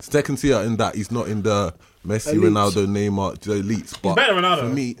second tier in that he's not in the Messi, Elites. Ronaldo, Neymar, the elites. But better than Ronaldo. for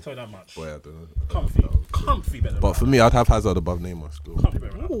me, I'll tell you that much. boy, I don't know. Comfy better. But for me, I'd have Hazard above Neymar still. Comfy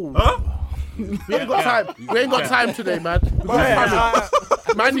better. Huh? We ain't got time. We ain't got time today, man.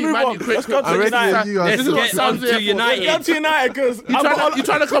 Manu, quick. Let's go to I reckon United. you Let's This is what get on Sam's to here for. United. Go to United because You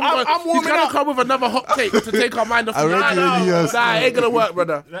trying to come with I'm warming up. come with another hot take to take our mind off I the reckon United? yes. Nah, it ain't gonna work,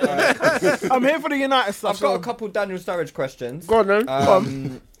 brother. I'm here for the United stuff. I've got a so- couple Daniel Sturridge questions. Go on,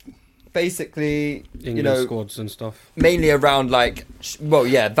 then. Basically, England squads and stuff. mainly around like,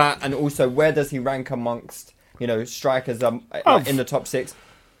 that, and also where does he rank amongst strikers in the top 6?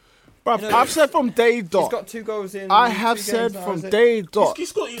 Bruv, I've said from day He's dot. got 2 goals in. I 2 have games said now, from is it? day dot. He's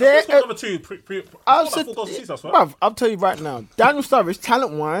scored There- another 2. I've I've said, 4 goals this season, right? bruv, I'll tell you right now, Daniel Sturridge,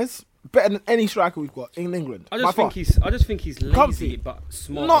 talent-wise, better than any striker we've got in England. I by just think far. he's lazy, Comfy. but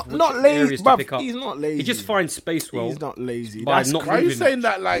smart. Not of which lazy, areas to bruv. pick up. He's not lazy. He just finds space well. He's not lazy. by That's not Why are you moving. saying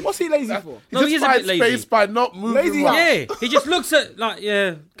that like... What's he lazy for? No, he is a bit lazy. space by not moving. Lazy around. Yeah, he just looks at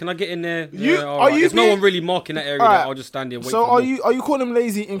can I get in there? You- Yeah, all are right. you There's no being- one really marking that area. Alright. That I'll just stand there and wait. So for are the ball. you calling him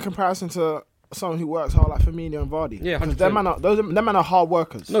lazy in comparison to someone who works hard like Firmino and Vardy? Yeah, 'Cause 100%. them man are hard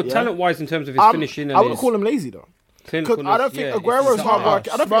workers. No, yeah? talent-wise in terms of his finishing and I wouldn't his call him lazy though. Because clinicalness. I don't think yeah, Aguero's it's hard smart.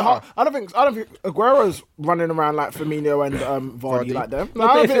 work. I don't think Aguero's running around like Firmino and Vardy like them. No, I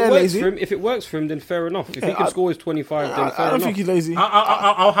But don't if think it they're works lazy. for him, if it works for him, then fair enough. If he Yeah, can I- score his 25, then fair I don't enough. think he's lazy.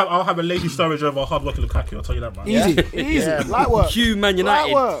 I'll have a lazy Sturridge over a hard-working Lukaku. I'll tell you that, man. Easy. Light work. You Man Light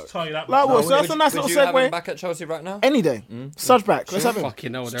United. work. Tell you that, Light man. work. So that's a nice Would little you have him segue. back at Chelsea right now? Any day. Studge back. Let's have him.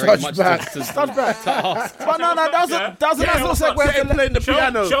 Fucking hell, there ain't much to Studge back. But no, that was a nice little Let him segue. play the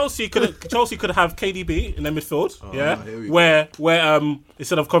piano. Chelsea could have KDB in their midfield, here we go. where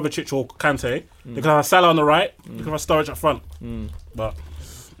instead of Kovacic or Kante, they could have Salah on the right, they could have Sturridge up front. But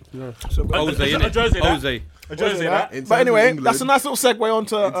Jose, Jose, innit? Jose. In But terms anyway, of England- that's a nice little segue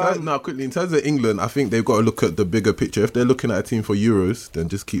onto. quickly, in terms of England, I think they've got to look at the bigger picture. If they're looking at a team for Euros, then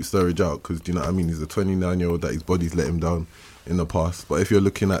just keep Sturridge out, because do you know what I mean? He's a 29-year-old that his body's let him down in the past. But if you're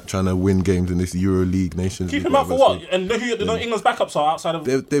looking at trying to win games in this Euro League, Nations Keep League, him out for whatever what? And look who England's backups are outside of.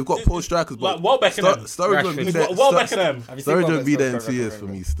 they've got poor strikers, but Like Welbeck and them. Sturridge won't be Rashford. there. Welbeck and them. Have you seen Sturridge won't Welbeck's be there in progress 2 years for for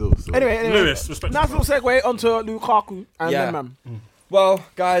England? me still. So. Anyway, Lewis, respect. nice little segue onto Lukaku and Yeah. them, man. Well,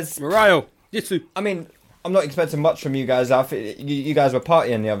 guys, Mario, Jitsu. I mean, I'm not expecting much from you guys. I think you guys were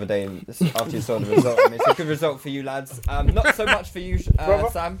partying the other day after you saw the result. I mean, it's a good result for you lads. Not so much for you,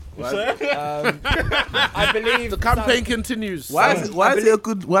 Sam. I believe The campaign Sam, continues. Why is it a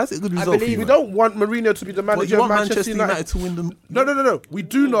good result for believe you? We don't want Mourinho to be the But manager you of want Manchester United. to win them. No. We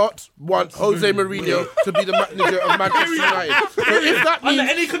do not want Jose Mourinho to be the manager of Manchester United. So Under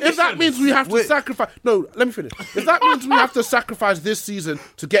any if that means we have to sacrifice, no, let me finish. If that means we have to sacrifice this season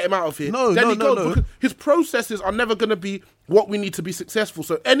to get him out of here, No, then no, he no, goes. no. Because his processes are never going to be what we need to be successful.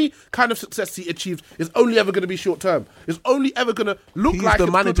 So any kind of success he achieves is only ever going to be short term. It's only ever going to look He's like the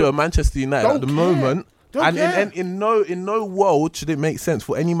it's manager gonna- of Manchester United at Don't the care. moment. And in no world should it make sense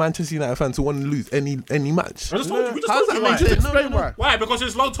for any Manchester United fan to want to lose any match. I just told you. We just How's told you that why. make sense? Explain why. Why? Because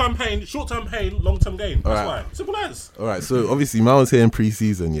it's long-term pain, short-term pain, long-term gain. That's Alright. why. Simple as. All right, so obviously Man was here in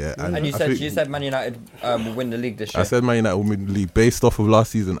pre-season, yeah. And you I said think- you said Man United will win the league this year. I said Man United will win the league based off of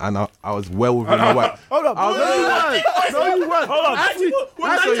last season, and I was well within my right. Hold on. No, you weren't. Hold on. Actually, we're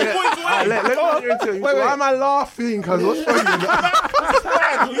 90 points away. Let me hear it to you. Why am I laughing? Because what's wrong with What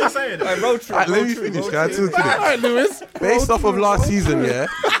are you saying? Road trip. Let me finish. Can I talk to this? Alright, Lewis. Based off of last season, yeah.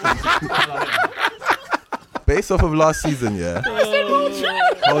 Based off of last season, yeah.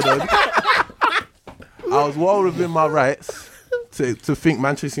 Hold on. I was well within my rights to think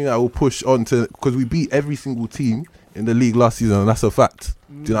Manchester United will push on to, because we beat every single team in the league last season, and that's a fact.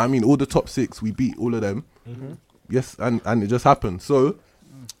 Do you know what I mean? All the top 6, we beat all of them. Yes, and it just happened. So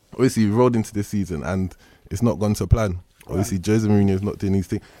obviously we rolled into this season, and it's not gone to plan. Obviously, Jose Mourinho's not doing his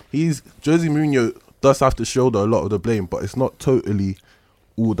thing. Jose Mourinho does have to shoulder a lot of the blame, but it's not totally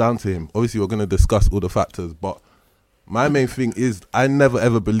all down to him. Obviously, we're going to discuss all the factors, but my main thing is I never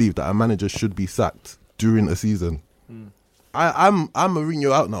ever believed that a manager should be sacked during a season. I'm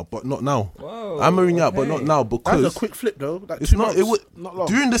Mourinho out now, but not now. Whoa, I'm Mourinho out, but not now, because That's a quick flip though. Like it's 2 not. months. It would Not long.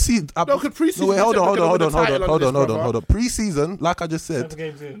 during the season. No, 'cause pre-season, wait, hold you on. said we're gonna win the title on this, Pre-season, like I just said,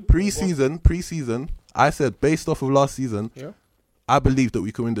 pre-season. I said based off of last season, I believe that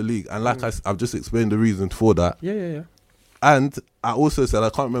we can win the league, and like I've just explained the reason for that. Yeah. And I also said, I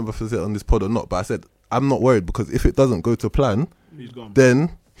can't remember if I said it on this pod or not, but I said I'm not worried, because if it doesn't go to plan,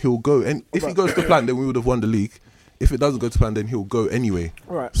 then he'll go. And if he goes to plan, then we would have won the league. If it doesn't go to plan, then he'll go anyway.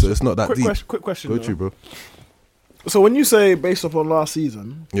 Right. So it's not that deep. Quick question. Go though. through, bro. So when you say based upon last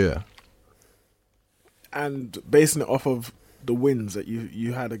season Yeah. and basing it off of the wins that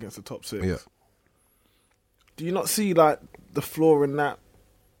you had against the top 6, Yeah. do you not see like the flaw in that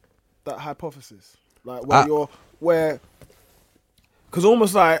hypothesis? Like because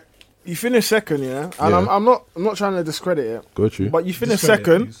almost like you finish second, and I'm not trying to discredit it. Go through. But you finish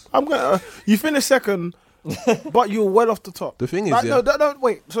Discredit it, second. You finish second, but you're well off the top. The thing is, like, yeah. no,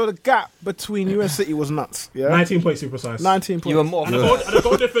 wait. So the gap between you and City was nuts. Yeah, 19 points to be precise. 19 points. You were more. And a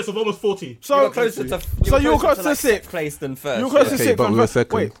goal difference of almost 40. You So were closer to. so you were close to like sixth place than first. You were close to Okay, sixth but and we were first.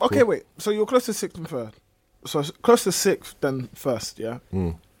 second. Wait, okay, Cool. wait. So you're close to sixth and third. So close to sixth than first. Yeah.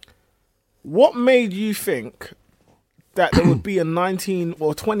 What made you think that there would be a 19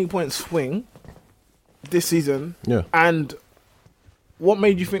 or 20 point swing this season? Yeah. And what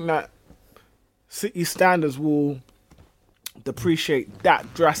made you think that City standards will depreciate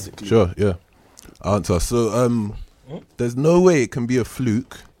that drastically? Sure, yeah. Answer. So, there's no way it can be a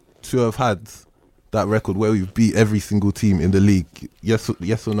fluke to have had that record where we've beat every single team in the league. Yes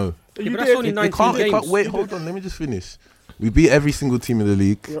or no? You but that's did. only It 19 can't, games. wait, hold on. Let me just finish. We beat every single team in the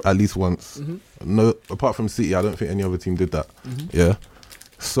league at least once. No, apart from City, I don't think any other team did that. Yeah.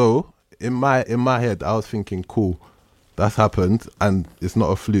 So in my head, I was thinking, cool, that's happened, and it's not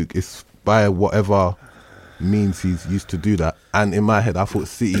a fluke. It's by whatever means he's used to do that. And in my head, I thought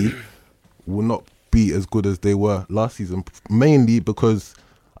City will not be as good as they were last season, mainly because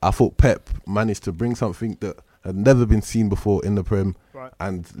I thought Pep managed to bring something that had never been seen before in the Prem. Right.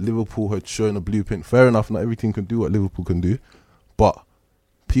 And Liverpool had shown a blueprint. Fair enough, not every team can do what Liverpool can do, but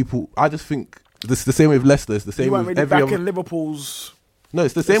I just think it's the same with Leicester. It's the same You weren't with really every back other. in Liverpool's. No,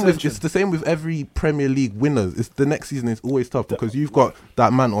 it's the same with ascension. every Premier League winners. It's the next season is always tough because you've got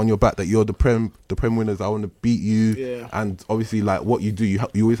that man on your back that you're the Prem winners. I want to beat you, Yeah. and obviously like what you do, you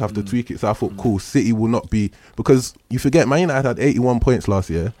always have to tweak it. So I thought, cool, City will not be, because you forget Man United had 81 points last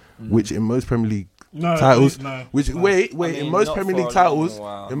year, which in most Premier League titles, in most not Premier for League a titles, long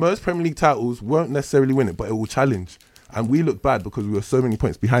while. in most Premier League titles won't necessarily win it, but it will challenge. And we looked bad because we were so many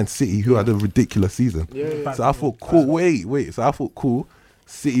points behind City, who had a ridiculous season. So I thought, cool, wait. So I thought, cool,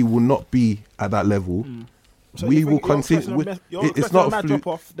 City will not be at that level. So We you will think you're continue. expecting you're It's expecting not a a mad fluke.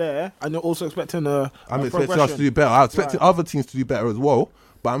 drop off there, and you're also expecting a I'm expecting us progression. to do better. I'm expecting Right. other teams to do better as well.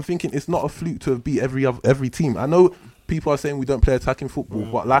 But I'm thinking it's not a fluke to have beat every team. I know people are saying we don't play attacking football,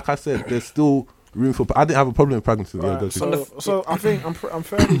 but like I said, there's still room for. I didn't have a problem with pragmatism. Yeah, go Right, to. so I think I'm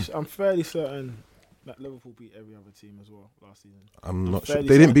fairly certain that Liverpool beat every other team as well last season. I'm not sure. fairly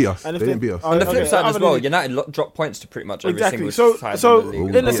They didn't certain. beat us. And They if didn't beat us. On the flip Okay, side as other well, than- United dropped points to pretty much every Exactly. single So side so in the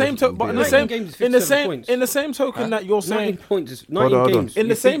league. in the Yeah. same but in the 19 same games is in the 57 same points. in the same token that you're 19 saying points is 19 Hold on. games. In the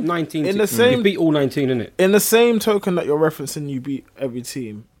You same- beat 19. in the same- You beat all 19, innit? in the same token that you're referencing, you beat every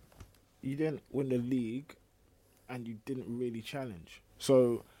team. You didn't win the league, and you didn't really challenge.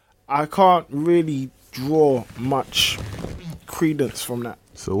 So I can't really draw much credence from that.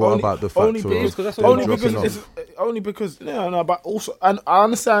 So what about the fact only of because that's them what only dropping because off? it's only because no, but also, and I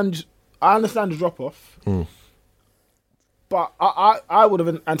understand I understand the drop off. But I would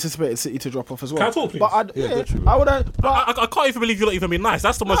have anticipated City to drop off as well. Can I talk, please? But I would have. I can't even believe you're not even being nice.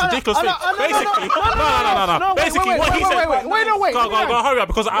 That's the most ridiculous thing. Basically, no. Basically, what he said. Wait. Go, hurry up,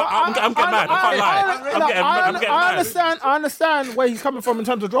 because I'm getting mad. I can't lie. I'm getting mad. I understand where he's coming from in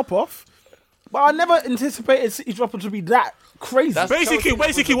terms of drop off, but I never anticipated City drop off to be that crazy.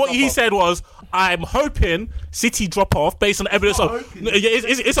 Basically, what he said was, I'm hoping City drop off based on evidence of.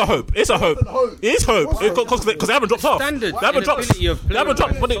 It's a hope. It's hope. Because they haven't dropped off. They haven't dropped.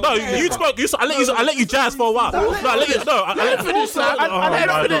 No, you spoke. I let you jazz for a while. Let him finish. No.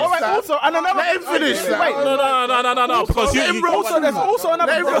 Because there's also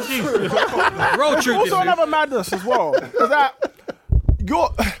another road truth. Also another madness as well. Is that you're.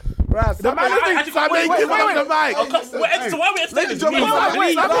 The man is So why are we extending? There's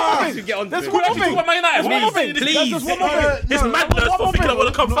one more thing. Please. It's madness for thinking I want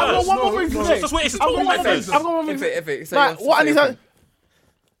to come first. One more thing to say. I've got one more thing. What I need to...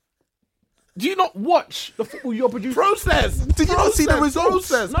 Do you not watch the football you're producing? Process. Did you not see the results?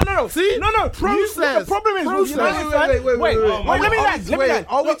 No. See? No. Process. The problem is with United fans... Wait. Let me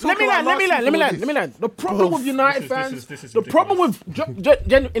land. The problem with United fans... The problem with...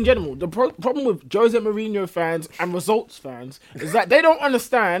 In general, the problem with Jose Mourinho fans and results fans is that they don't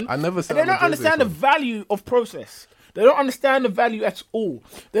understand... I never said they don't understand the value of process. They don't understand the value at all.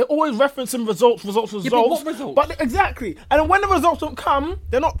 They're always referencing results. Yeah, but what results? But exactly. And when the results don't come,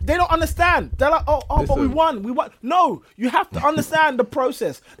 they don't understand. They're like, but we won. No, you have to understand the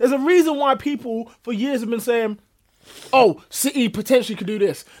process. There's a reason why people for years have been saying, City potentially could do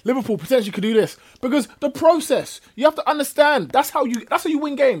this. Liverpool potentially could do this. Because the process, you have to understand. That's how you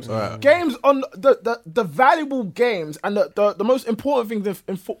win games. Right. Games on the valuable games and the most important things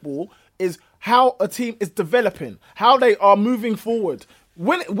in football is how a team is developing, how they are moving forward.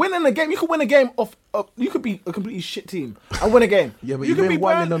 Winning a game, you could win a game you could be a completely shit team and win a game. Yeah, but you could be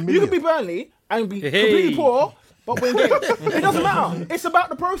Burnley and be completely poor, but win games. It doesn't matter. It's about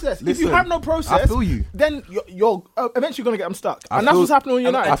the process. If you have no process, I feel you. Then you're evenally going to get them stuck. And that's what's happening with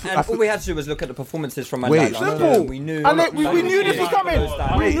United. And all we had to do was look at the performances from Man United. Simple. We knew. And we knew this was coming.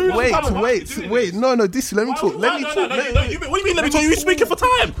 Wait. No, this. Let me talk. What do you mean? Let me talk. You speaking for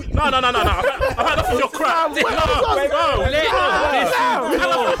time? No. I've had enough of your crap.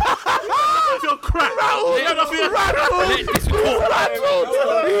 Your crap. Let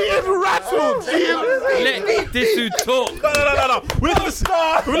this talk. No.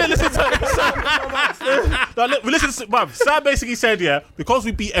 We listen to Sam basically said, because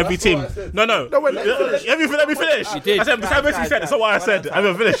we beat every team. No. Let me finish. I said, Sam basically said, that's not what I said. I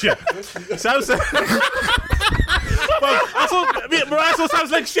haven't finished yet. Sam said... I saw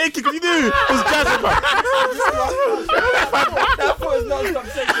Sam's leg shaking because he knew it was jazzing, man. That foot is not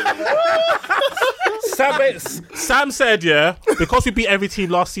shaking. Sam said, because we beat every team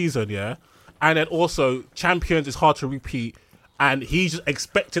last season, and then also champions is hard to repeat, and he just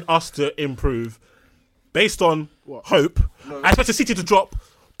expected us to improve based on hope. I expected City to drop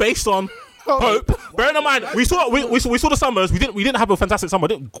based on hope. Bearing in mind, we saw the summers. We didn't have a fantastic summer.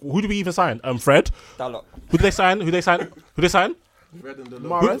 Who did we even sign? Fred. Dalot. Who did they sign?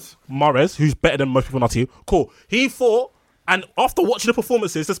 Mahrez, who's better than most people on our team. Cool. He thought, and after watching the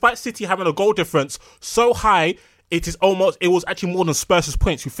performances, despite City having a goal difference so high, it was actually more than Spurs'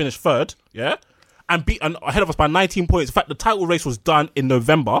 points, who finished third, and beaten ahead of us by 19 points. In fact, the title race was done in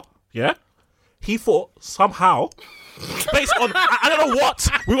November, He thought somehow, based on I don't know what,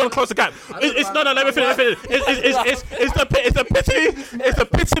 we want to close the gap. Let me finish. It's the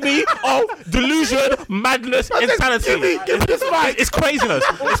epitome of delusion, madness, insanity. It's craziness.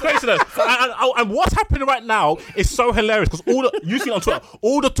 And what's happening right now is so hilarious because you see on Twitter,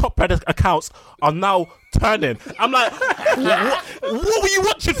 all the top red accounts are now turning. I'm like, what were you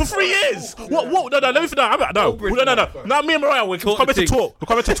watching for 3 years? What? No. Let me finish. No. Now me and Mariah, we're coming to talk. We're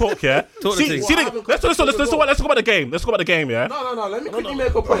coming to talk. Yeah. Let's talk about the game. Let's talk about the game. Yeah. No. Let me quickly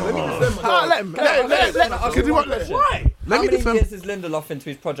make a point. Let me defend Why? How many years is Lindelof into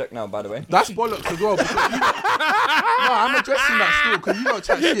his project now? By the way, that's bollocks as well. No, I'm addressing that still because you don't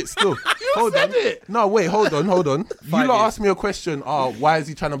chat shit still. Hold on. No, wait. Hold on. You lot asked me a question. Why is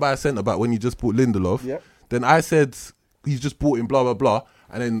he trying to buy a centre back when you just bought Lindelof? Yep. Then I said he's just bought him, blah blah blah.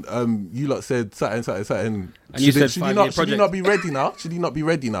 And then you lot said something. And you said should he not be ready now? Should he not be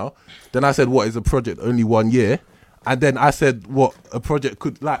ready now? Then I said, what is a project only 1 year? And then I said, what a project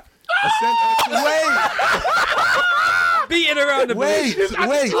could like a centre. Beating around the bush. Wait. You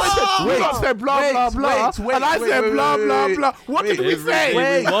said blah blah blah, and I said blah blah blah. What did we say?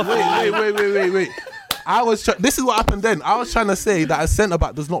 Wait. This is what happened then. I was trying to say that a centre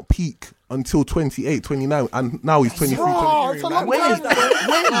back does not peak until 28, 29, and now he's 23, 29.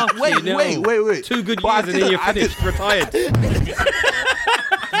 Wait. 2 good years and then you're finished, retired.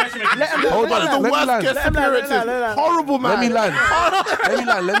 Hold on, let me land. Horrible, man. Let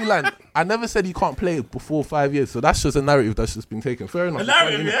me land. I never said he can't play before 5 years, so that's just a narrative that's just been taken. Fair enough.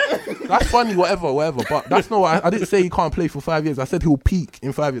 That's funny, whatever. But that's not what I didn't say he can't play for 5 years. I said he'll peak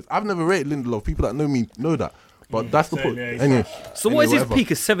in 5 years. I've never rated Lindelof. People that know me know that. But that's the point. Anyway. So what is his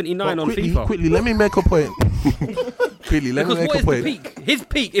peak? Is 79 on FIFA? Quickly, let me make a point. His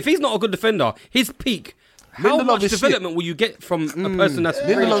peak, if he's not a good defender, his peak... How much development will you get from a person that's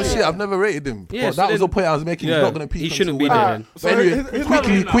Lindelof shit? I've never rated him. Yeah, but that was the point I was making. He's not going to peak. He shouldn't be there. So anyway,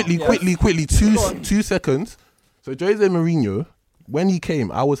 quickly, 2 seconds. So Jose Mourinho, when he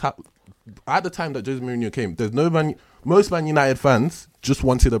came, I was happy. At the time that Jose Mourinho came, most Man United fans just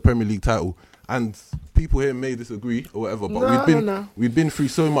wanted a Premier League title, and people here may disagree or whatever. But we've been through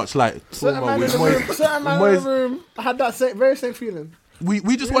so much certain man in the room had that very same feeling.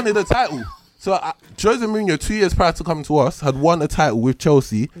 We just wanted a title. So Jose Mourinho, 2 years prior to coming to us, had won a title with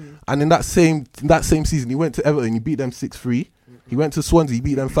Chelsea, and in that same season, he went to Everton, he beat them 6-3. He went to Swansea, he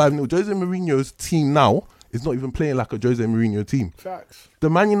beat them 5-0. Jose Mourinho's team now is not even playing like a Jose Mourinho team. Facts. The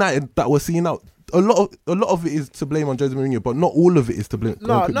Man United that we're seeing out, a lot of it is to blame on Jose Mourinho, but not all of it is to blame.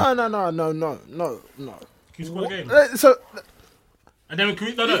 No. Can you score the game? And then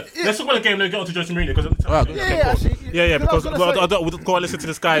let's talk about the game. Then get on to Jose Mourinho because I don't go and listen to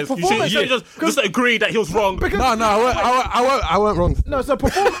this guy. You just agree that he was wrong. I weren't wrong. No, so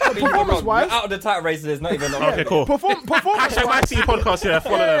performance wise, out of the title races, there's not even. Okay, cool. Performance Hashtag My City podcast. Yeah,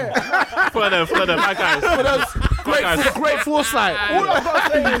 follow them, my guys. Great foresight. All I've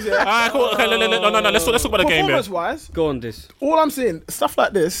got to say is cool. Okay, no. Let's talk about the game. Performance wise, go on this. All I'm saying, stuff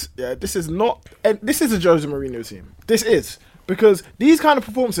like this. Yeah, this is not. And this is a Jose Mourinho team. This is. Because these kind of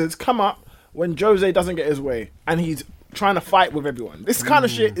performances come up when Jose doesn't get his way and he's trying to fight with everyone. This kind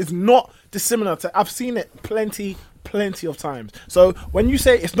of shit is not dissimilar to... I've seen it plenty of times. So when you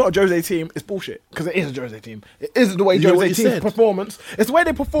say it's not a Jose team, it's bullshit. Because it is a Jose team. It is the way Jose team's performance. It's the way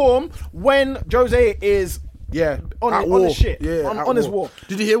they perform when Jose is... on his shit. On his war.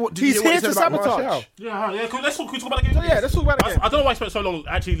 Did you hear what he's here to sabotage. Let's talk about the game. Let's talk about the game. I don't know why I spent so long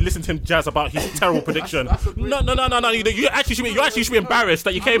actually listening to him jazz about his terrible prediction. No. You actually should be embarrassed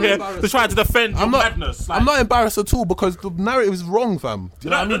that you came here to try to defend your madness. I'm not embarrassed at all because the narrative is wrong, fam. Do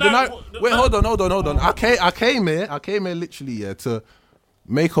you know what I mean? Wait, hold on. I came here literally to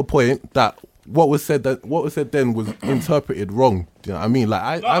make a point that what was said then was interpreted wrong. Do you know what I mean?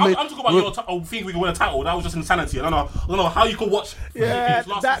 I'm talking about your thing we can win a title. That was just insanity. I don't know how you could watch. Yeah,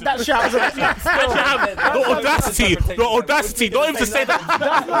 that shout. The audacity. Not even to say that.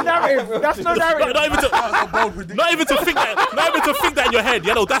 That's no narrative. Not even to think that in your head. You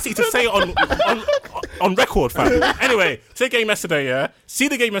had the audacity to say it on record, fam. Anyway, see the game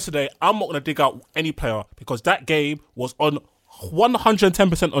yesterday. I'm not gonna dig out any player because that game was on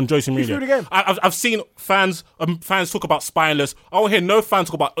 110% on Jose Mourinho. I've seen fans talk about spineless. I won't hear no fan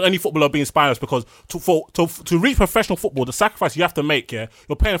talk about any footballer being spineless because to reach professional football, the sacrifice you have to make, you're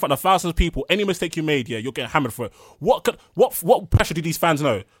playing in front of thousands of people. Any mistake you made, you're getting hammered for it. What pressure do these fans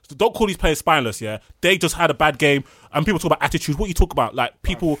know? So don't call these players spineless. They just had a bad game, and people talk about attitude. What you talk about, like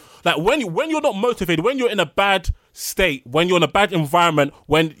people, like when you're not motivated, when you're in a bad state, when you're in a bad environment,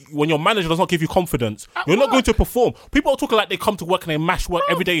 when your manager does not give you confidence, you're not going to perform. People are talking like they come to work and they mash work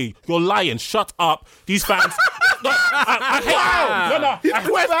every day. You're lying. Shut up. These fans. I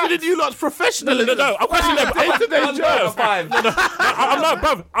questioned you lot's professionalism. No. I'm questioning them. I'm not,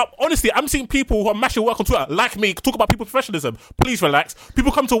 bruv. Honestly, I'm seeing people who are mashing work on Twitter, like me, talk about people's professionalism. Please relax.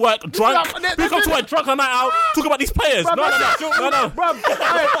 People come to work drunk. People come to work drunk on a night out. Talk about these players. No.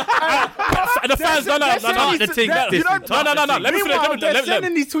 And the fans, no. Let me finish. They're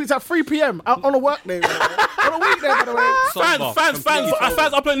sending these tweets at 3 p.m. on a work day. On a weekday, by the way.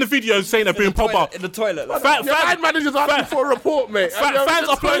 Fans uploading the videos saying they're being Pogba in the toilet. Fan managers asking for a report, mate. Fans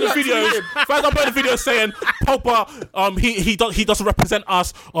uploading the videos saying Pogba, he doesn't represent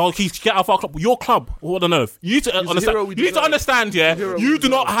us, or he's get out of our club. Your club, what on earth? You need to understand. You do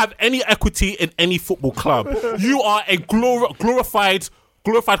not have any equity in any football club. You are a glorified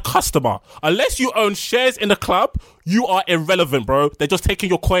customer. Unless you own shares in the club, you are irrelevant, bro. They're just taking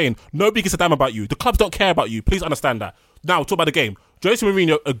your coin. Nobody gives a damn about you. The clubs don't care about you. Please understand that. Now, talk about the game. Jose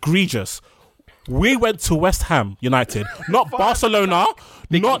Mourinho, egregious. We went to West Ham United, not Barcelona,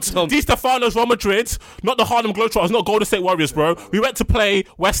 not Di Stefano's Real Madrid, not the Harlem Globetrotters, not Golden State Warriors, bro. We went to play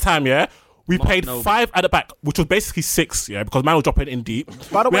West Ham, We Mark played Noble. 5 at the back, which was basically 6, we had 3 in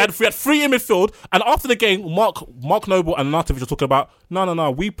midfield, and after the game, Mark Noble and Arnautovic were talking about,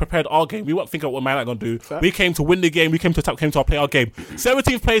 no, we prepared our game. We weren't thinking about what Man United going to do. Fair. We came to win the game. We came to play our game.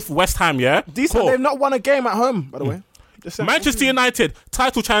 17th place for West Ham, Decent. Cool. They've not won a game at home, by the way. Manchester United,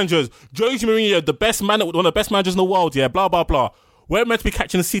 title challengers, Jose Mourinho, one of the best managers in the world, blah, blah, blah. We're meant to be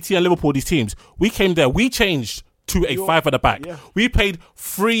catching City and Liverpool, these teams. We came there, we changed to a 5 at the back. Yeah. We played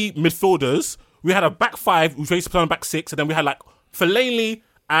 3 midfielders. We had a back 5, we used to play on back 6, and then we had Fellaini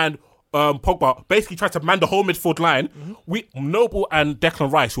and Pogba basically tried to man the whole midfield line. Noble and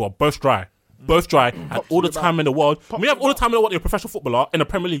Declan Rice, who are both dry, had all the time in the world. When you have all the time in the world, you're a professional footballer in the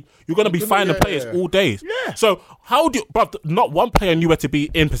Premier League, you're going to be finding players all day. Yeah. So how do not one player knew where to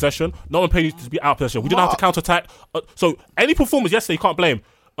be in possession, not one player knew to be out of possession. We didn't know how to counter attack. So any performance yesterday, you can't blame.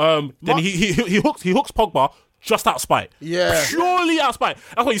 Then he hooks Pogba just out of spite. Yeah. Purely out of spite.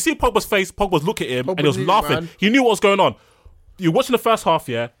 That's why you see Pogba's face. Pogba's look at him and he was knew, laughing. man. He knew what was going on. You're watching the first half,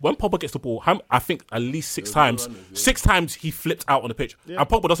 when Pogba gets the ball, I think at least 6 times. 6 times he flipped out on the pitch. And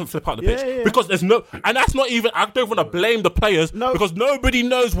Pogba doesn't flip out on the pitch. Because there's no... And that's not even... I don't want to blame the players because nobody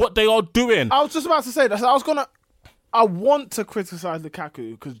knows what they are doing. I was just about to say that. I want to criticise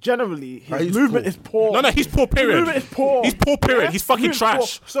Lukaku because generally his movement is poor. No, he's poor, period. His movement is poor. He's poor, period. Yeah? He's fucking His movement is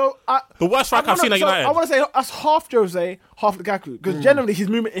trash. poor. So the worst striker I've seen at United. I want to say that's half Jose, half Lukaku because generally his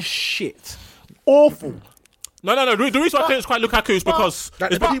movement is shit. Awful. No. The reason why I think it's quite Lukaku is because...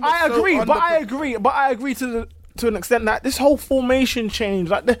 But I agree to an extent that this whole formation change,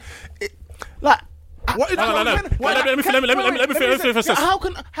 Let me finish.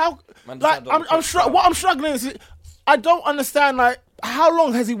 What I'm struggling is I don't understand how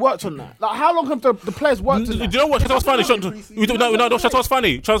long has he worked on that? How long have the players worked on that? Do you know what? That's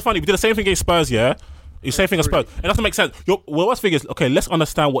funny. That's funny. We did the same thing against Spurs, The same thing as Spurs. It doesn't make sense. What's thing is, okay, let's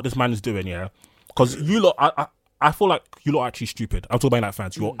understand what this man is doing, Because you lot, I feel like you lot are actually stupid. I'm talking about United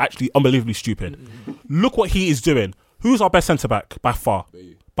fans. You're actually unbelievably stupid. Look what he is doing. Who's our best centre-back by far?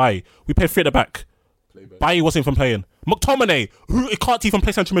 Bailly. We played 3 at the back. Bailly wasn't even playing. McTominay, who can't even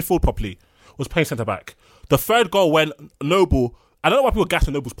play central midfield properly, was playing centre-back. The third goal when Noble... I don't know why people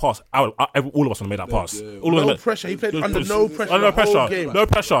gassing Noble's pass. All of us would have made that pass. No pressure. He played under no pressure. No pressure. No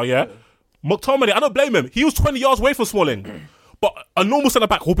pressure, McTominay, I don't blame him. He was 20 yards away from Smalling. But a normal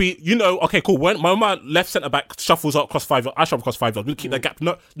centre-back will be, okay, cool. When my left centre-back shuffles up across 5 yards, I shuffle across 5 yards. We'll keep that gap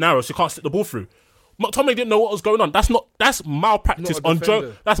narrow so you can't stick the ball through. McTominay didn't know what was going on. That's malpractice on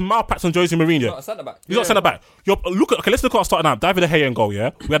Joe. That's malpractice on Jose Mourinho. He's not a centre-back. He's not a centre-back. Let's look at our starting now. David De Gea in goal, We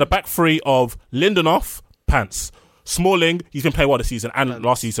had a back 3 of Lindelof, Pants. Smalling, he's been playing well this season and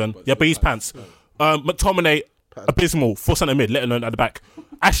last season. But he's Pants. McTominay, abysmal, 4 centre mid, let alone at the back.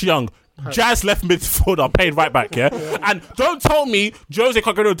 Ash Young, Jazz left midfielder, paid right back, And don't tell me Jose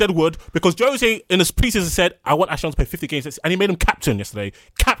can't go to Deadwood because Jose in his preseason said, I want Ash Young to play 50 games, and he made him captain yesterday.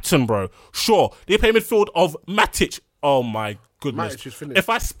 Captain, bro. Sure, they play midfield of Matic. Oh my goodness. If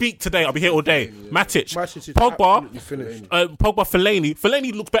I speak today, I'll be here all day. Matic, Pogba, Fellaini.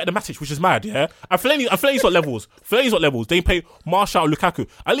 Fellaini looks better than Matic, which is mad, And Fellaini's got levels. They play Martial, Lukaku.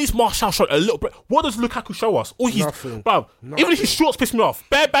 At least Martial showed a little bit. What does Lukaku show us? Nothing. Bro, even his shorts piss me off.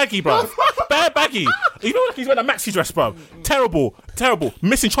 Bare baggy, bro. Bare baggy. You know, like he's wearing a maxi dress, bro. Terrible.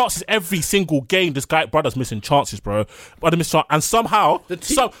 Missing chances every single game. This brother's missing chances, bro. And somehow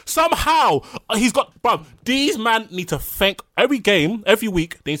he's got, bro. These men need to thank every game, every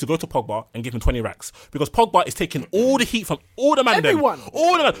week. They need to go to Pogba and give him 20 racks because Pogba is taking all the heat from all the men. Everyone.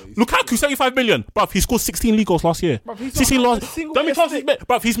 All the men. Lukaku 75 million, bro. He scored 16 league goals last year. Bruv, he's 16 not last. had a single Don't be chances,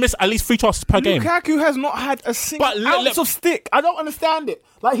 bro. He's missed at least 3 chances per game. Lukaku has not had a single ounce of stick. I don't understand it.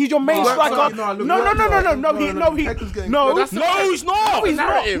 He's your main striker. No, he's not.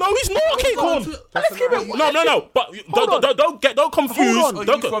 Okay, go on. Let's keep it. No. But don't confuse.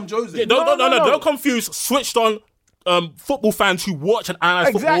 Don't confuse switched on football fans who watch and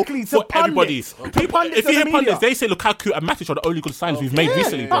analyze football for everybody. If you hear pundits, they say Lukaku and Matic are the only good signs we've made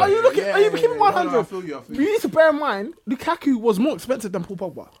recently. Are you keeping 100? You need to bear in mind Lukaku was more expensive than Paul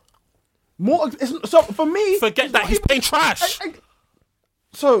Pogba. So for me, forget that he's playing trash.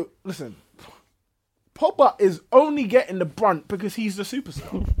 So listen, Pogba is only getting the brunt because he's the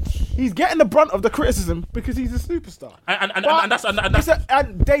superstar. He's getting the brunt of the criticism because he's a superstar.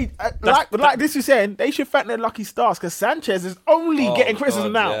 Like this is saying, they should thank their lucky stars because Sanchez is only getting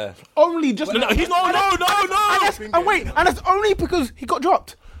criticism now. Yeah. Only just No, he's not. No. And that's only because he got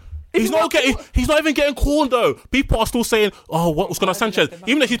dropped. He's not even getting called though. People are still saying, "Oh, what's going on Sanchez?"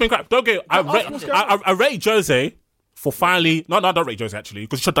 Even though he's been crap. Don't get. I rate Jose for finally. No, I don't rate Jose actually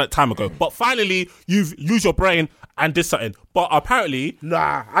because he shot that time ago. But finally, you've used your brain and did something. But apparently,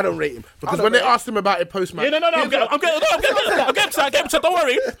 Nah, I don't rate him because when they asked him about it post match, I'm getting to that.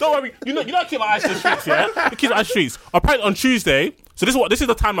 Don't worry. You know, I keep my eyes on the streets. Yeah, I keep my eyes on the streets. Apparently on Tuesday. So this is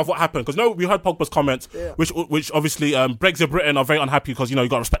the time of what happened because we heard Pogba's comments, which obviously Brexit Britain are very unhappy because you got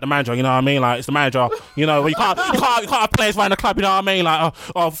to respect the manager. You know what I mean? Like it's the manager. You know you can't have players around the club. You know what I mean? Like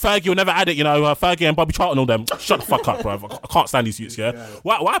Fergie will never add it. You know Fergie and Bobby Charlton all them. Shut the fuck up, bro. I can't stand these youths. Yeah.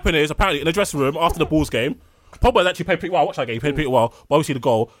 What happened is apparently in the dressing room after the Bulls game, Pogba actually played pretty well. I watched that game. He played pretty well. But obviously the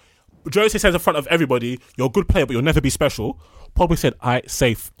goal. Jose says in front of everybody, "You're a good player, but you'll never be special." Pogba said, "Alright,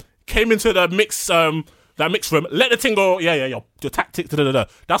 safe." Came into the mix. That mixed room, let the thing go. Yeah. Your tactic.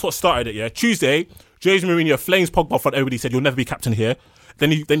 That's what started it. Yeah. Tuesday, Jose Mourinho flames Pogba in front of everybody. Said, "You'll never be captain here."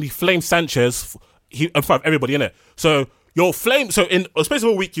 Then he flames Sanchez in front of everybody in it. So you'll flame. So in a space of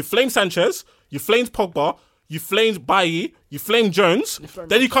a week, you flame Sanchez, you flamed Pogba, you flamed Bailly, you flamed Jones.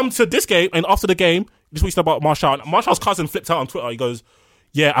 Then you come to this game, and after the game, this is what he said about Martial. And Martial's cousin flipped out on Twitter. He goes,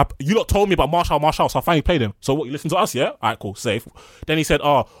 "Yeah, you lot told me about Martial, so I finally played him. So what, you listen to us, yeah? All right, cool, safe." Then he said,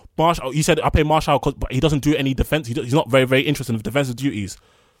 Martial, he said, "I play Martial but he doesn't do any defense. He's not very, very interested in the defensive duties."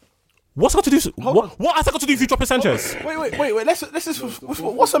 What's got to do? What has that got to do if you drop Sanchez? Wait. This is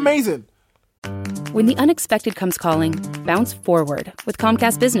what's amazing. When the unexpected comes calling, bounce forward with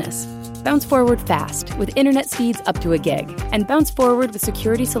Comcast Business. Bounce forward fast with internet speeds up to a gig. And bounce forward with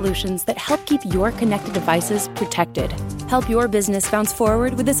security solutions that help keep your connected devices protected. Help your business bounce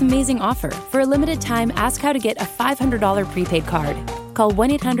forward with this amazing offer. For a limited time, ask how to get a $500 prepaid card. Call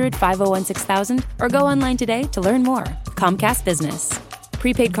 1-800-501-6000 or go online today to learn more. Comcast Business.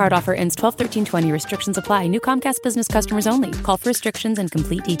 Prepaid card offer ends 12/13/20. Restrictions apply. New Comcast Business customers only. Call for restrictions and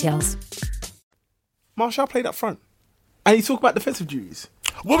complete details. Martial played up front. And he talked about defensive duties.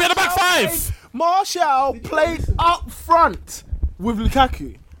 We'll be at the back five. Martial played up front with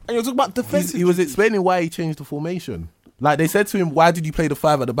Lukaku. And you're talking about defensive He was duties. explaining why he changed the formation. Like they said to him, "Why did you play the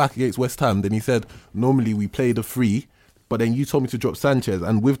 5 at the back against West Ham?" Then he said, "Normally we play the 3, but then you told me to drop Sanchez."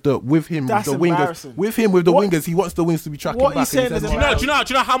 And with the That's embarrassing. wingers, he wants the wings to be tracking What back. he's saying is Do you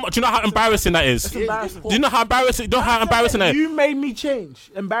know how embarrassing that is? It's embarrassing. Do you know how embarrassing? You know how embarrassing that is? You made me change.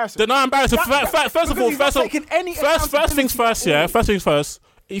 Embarrassing. They're not embarrassing. First of all, first things first. Yeah, first things first.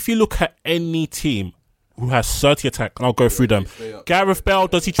 If you look at any team who has 30 attack, and I'll go through them. Gareth Bale,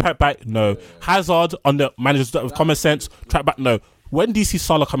 does he track back? No. Hazard, on the manager's common sense, track back? No. When do you see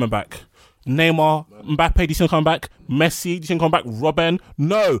Salah coming back? Neymar, Mbappe, do you see him coming back? Messi, do you see him coming back? Robin?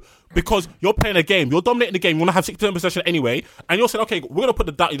 No. Because you're playing a game. You're dominating the game. You want to have 60% possession anyway. And you're saying, okay, we're going to put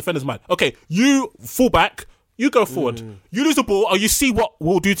the doubt in the defender's mind. Okay, you fall back. You go forward. You lose the ball, or you see what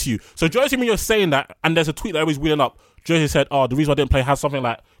we'll do to you. So Jose Mourinho saying that, and there's a tweet that everybody's wheeling up. Jose said, the reason I didn't play has something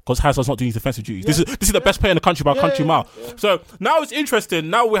like because Hazard's not doing his defensive duties. This is the best player in the country by a country mile. Yeah. So now it's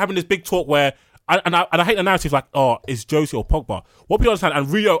interesting. Now we're having this big talk where, and I hate the narrative like, it's Jose or Pogba. What people understand, and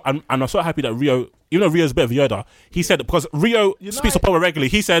Rio, and I'm so happy that Rio, even though Rio's a bit of a Yoda, he said, because Rio speaks to Pogba regularly,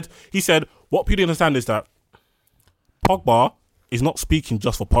 he said, what people understand is that Pogba is not speaking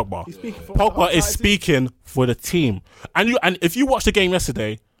just for Pogba. Pogba is speaking for the team. And if you watch the game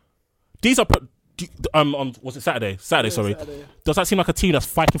yesterday, these are on was it Saturday? Saturday. Does that seem like a team that's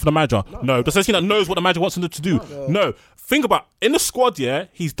fighting for the manager? No. Does that seem that knows what the manager wants them to do? No. Think about in the squad. Yeah,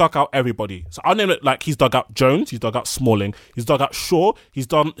 he's dug out everybody. So I'll name it like he's dug out Jones, he's dug out Smalling, he's dug out Shaw, he's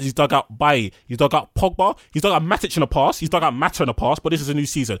dug out Bailly, he's dug out Pogba, he's dug out Matic in the past, he's dug out Mata in the past. But this is a new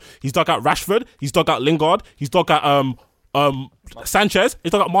season. He's dug out Rashford, he's dug out Lingard, he's dug out Sanchez,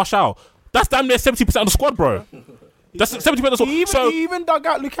 he's dug out Martial. That's damn near 70% of the squad, bro. That's 70% of the squad. He even dug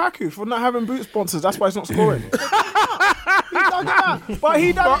out Lukaku for not having boot sponsors. That's why he's not scoring. He dug it out. But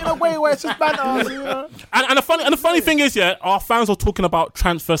he done it in a way where it's just banter. You know? And the funny thing is, yeah, our fans are talking about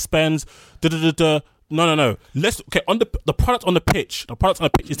transfer spends. No. Let's on the product on the pitch. The product on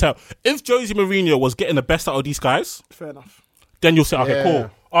the pitch is tell. If Jose Mourinho was getting the best out of these guys, fair enough. Then you'll say, okay, cool.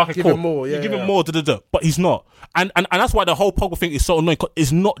 Okay, give cool. him more. Yeah, you give him more. But he's not. And that's why the whole Pogba thing is so annoying. Cause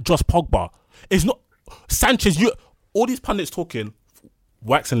it's not just Pogba. It's not Sanchez. All these pundits talking,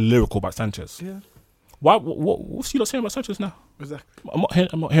 waxing lyrical about Sanchez. Yeah. What's you not saying about Sanchez now? Exactly.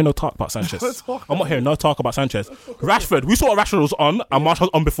 I'm not hearing no talk about Sanchez. I'm not hearing no talk about Sanchez. Rashford, we saw what Rashford was on, and Martial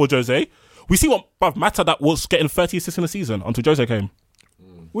was on before Jose. We see what Mata that was getting 30 assists in the season until Jose came.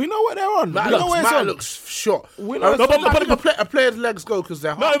 We know what they're on. Matt looks shot. A player's legs go because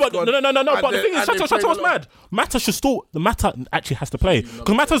they're hard. No. But the thing is, Shatta was mad. Mata should still. The Mata actually has to play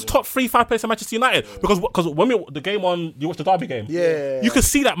because Mata's top 3-5 players at Manchester United. Because when the game on, you watch the Derby game. Yeah. You can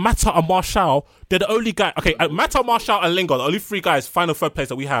see that Mata and Martial, they're the only guy. Okay, Mata, Martial, and Lingard, the only 3 guys, final third players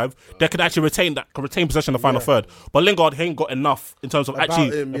that we have that can actually retain possession in the final third. But Lingard ain't got enough in terms of about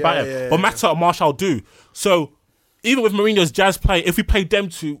him. But Mata and Martial do. So even with Mourinho's Jazz play, if we played them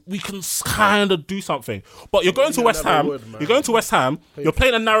two, we can kind of do something. But you're going to West Ham. You're going to West Ham. You're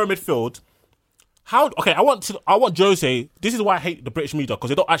playing a narrow midfield. Okay, I want Jose. This is why I hate the British media, because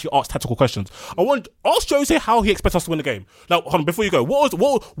they don't actually ask tactical questions. Ask Jose how he expects us to win the game. Like, hold on, before you go,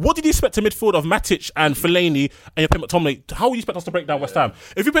 what did you expect a midfield of Matic and Fellaini and you pay McTominay? How would you expect us to break down West Ham?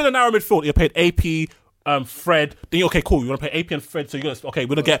 If you play a narrow midfield, you're paid AP. Fred, then okay, cool. You want to play AP and Fred, so you're okay.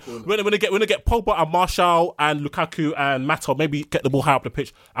 We're gonna get Pogba and Martial and Lukaku and Mata. Maybe get the ball high up the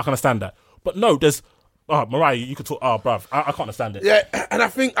pitch. I can understand that, but no, there's Mariah. You could talk. Bruv, I can't understand it. Yeah, and I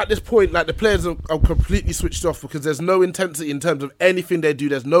think at this point, like the players are completely switched off because there's no intensity in terms of anything they do.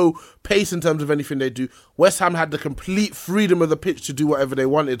 There's no pace in terms of anything they do. West Ham had the complete freedom of the pitch to do whatever they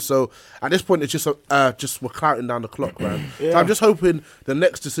wanted. So at this point, it's just we're counting down the clock, man. So I'm just hoping the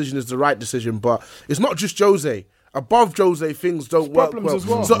next decision is the right decision. But it's not just Jose. Above Jose, things don't work well. As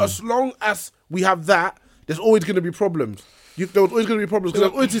well. So as long as we have that, there's always going to be problems. There's always going to be problems because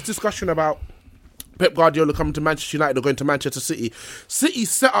there's always this discussion about Pep Guardiola coming to Manchester United or going to Manchester City. City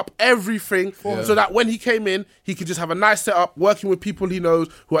set up everything so that when he came in, he could just have a nice setup, working with people he knows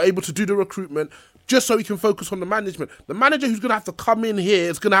who are able to do the recruitment, just so he can focus on the management. The manager who's going to have to come in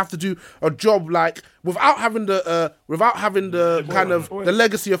here is going to have to do a job like without having the the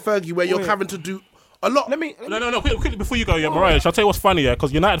legacy of Fergie, where you're having to do a lot. No, quickly before you go, Mariah, shall I tell you what's funny,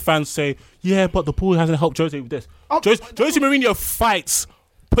 because United fans say, but the ball hasn't helped Jose with this. Jose Mourinho fights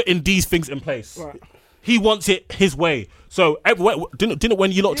putting these things in place. Right. He wants it his way. So didn't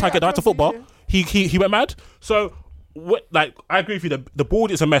when you lot try to get the right to football, he went mad. So I agree with you. The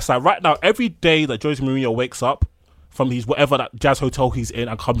board is a mess. Like right now, every day that Jose Mourinho wakes up from his whatever that Jazz hotel he's in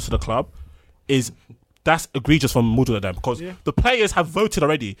and comes to the club, that's egregious from Moodle of them, because the players have voted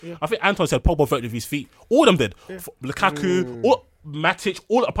already. Yeah. I think Anton said Pogba voted with his feet. All of them did. Yeah. Lukaku, Matic,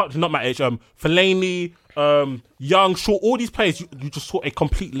 all apart from not Matic, Fellaini, Young, Shaw, all these players, you just saw a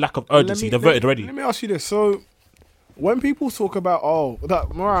complete lack of urgency. They voted already. Let me ask you this. So, when people talk about,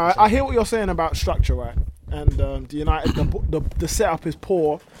 Mariah, I hear what you're saying about structure, right? And the United, the setup is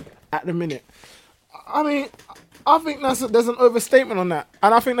poor at the minute. I mean, I think there's an overstatement on that.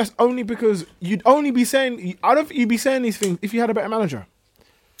 And I think that's only because you'd only be saying, I don't think you'd be saying these things if you had a better manager.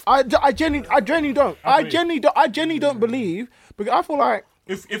 I genuinely don't. I genuinely don't believe, because I feel like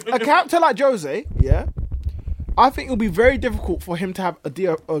if a character like Jose, I think it'll be very difficult for him to have a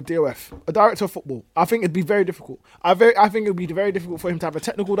DOF, a director of football. I think it'd be very difficult. I think it'd be very difficult for him to have a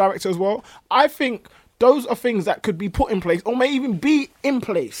technical director as well. I think those are things that could be put in place, or may even be in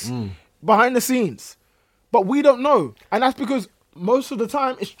place behind the scenes, but we don't know, and that's because most of the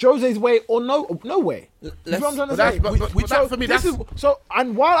time it's Jose's way or no way. You know what I'm trying to say?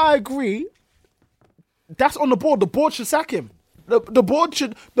 And while I agree, that's on the board. The board should sack him. The board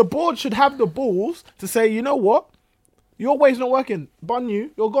should have the balls to say, you know what, your way's not working. Bun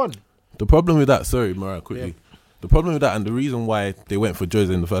you, you're gone. The problem with that, sorry, Mariah, quickly. Yeah. The problem with that, and the reason why they went for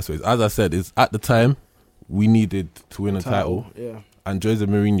Jose in the first place, as I said, is at the time we needed to win a title. Yeah. And Jose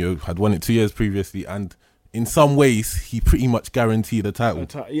Mourinho had won it 2 years previously, and in some ways, he pretty much guaranteed a title.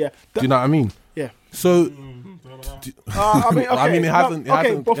 Do you know what I mean? Yeah. So, it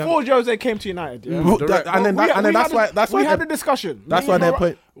hasn't. Before Jose came to United, that's why we had a discussion. That's why they're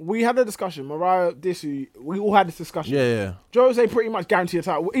put. We had a discussion. Mariah, we all had this discussion. Yeah. Jose pretty much guaranteed a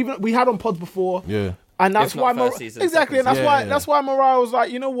title. Even we had on pods before. Yeah. And that's why that's why Mariah was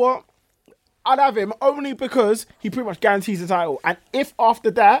like, you know what? I'd have him only because he pretty much guarantees the title. And if after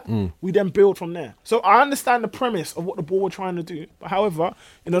that, we then build from there. So I understand the premise of what the board were trying to do. But however,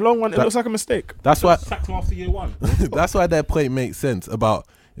 in the long run, it looks like a mistake. That's why sacked him after year one. That's why their point makes sense about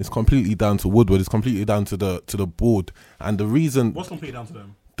it's completely down to Woodward. It's completely down to the board. And the reason... What's completely down to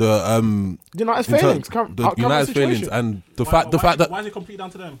them? The United's failings. The United's failings and the fact that... Why is it completely down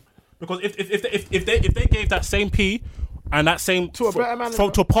to them? Because if they gave that same P... And that same to a better manager,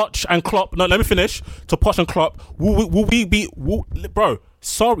 to Poch and Klopp. No, let me finish. To Poch and Klopp, will we be? Bro,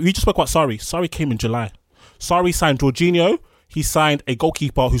 sorry, we just spoke about Sarri. Sarri came in July. Sarri signed Jorginho. He signed a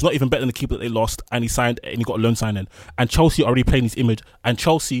goalkeeper who's not even better than the keeper that they lost, and he got a loan signing. And Chelsea already playing his image. And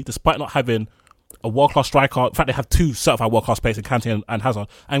Chelsea, despite not having a world class striker, in fact they have two certified world class players in Kante and Hazard.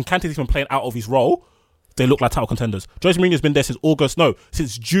 And Kante's even playing out of his role. They look like title contenders. Jose Mourinho's been there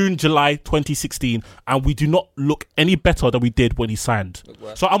since June, July 2016, and we do not look any better than we did when he signed.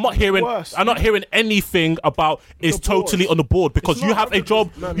 So I'm not hearing anything about it's totally on the board, because you have a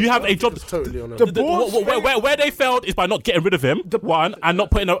job. You have a job. Where they failed is by not getting rid of him. And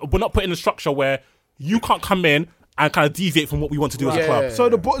we're not putting a structure where you can't come in and kind of deviate from what we want to do as a club. So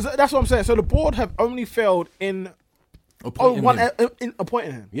the board, that's what I'm saying. So the board have only failed in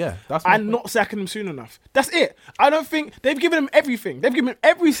appointing him. Yeah, that's and not sacking him soon enough. That's it. I don't think they've given him everything. They've given him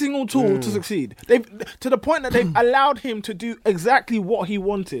every single tool to succeed. They've to the point that they've allowed him to do exactly what he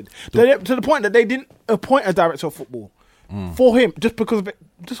wanted. To the point that they didn't appoint a director of football for him just because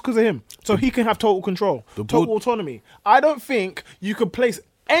of him, so he can have total control, total autonomy. I don't think you could place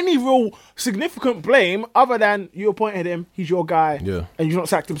any real significant blame other than you appointed him, he's your guy, and you've not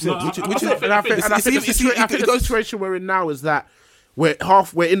sacked him since. I think the situation we're in now is that we're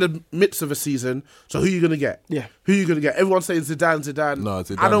in the midst of a season, so who are you going to get? Yeah. Who are you going to get? Everyone's saying Zidane. No,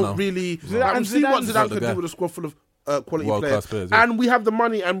 Zidane I don't now. really see what Zidane could do with a squad full of quality players. Yeah. And we have the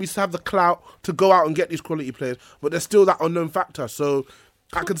money and we have the clout to go out and get these quality players, but there's still that unknown factor. So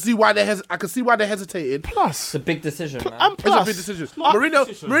I can see why they're hesitating. Plus, it's a big decision, man. And plus, it's a big decision.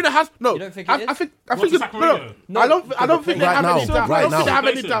 Mourinho has no. You don't think it is? I think no. I don't think they have any doubts. I don't think they have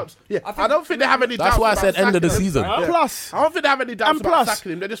any doubts. Yeah, I don't think they have any doubts. That's why I said end of the season. Plus, I don't think they have any doubts about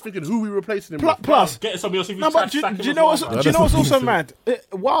sacking him. They're just thinking who we replacing him with. Plus, Getting somebody else. no, but do you know what's also mad?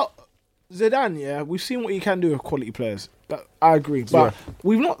 While Zidane, we've seen what he can do with quality players. I agree, but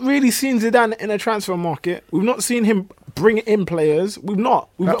we've not really seen Zidane in a transfer market. We've not seen him bring in players. We've not.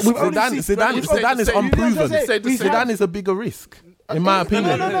 Zidane is unproven. Zidane is a bigger risk, in my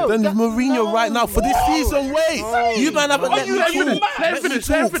opinion, than Mourinho right now for this season. Wait, you man haven't let me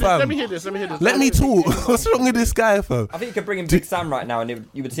talk. Let me hear this. Let me talk. What's wrong with this guy, fam? I think you could bring in Big Sam right now, and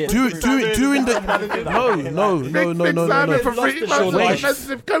you would see it. During the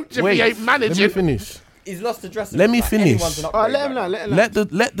Wait, he ain't managing. Let me finish. He's lost the dressing. Let me finish. Let him know. Let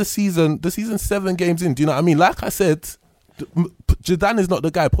the season 7 games in. Do you know what I mean? Like I said, Zidane is not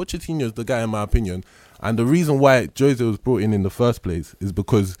the guy. Pochettino is the guy, in my opinion. And the reason why Jose was brought in the first place is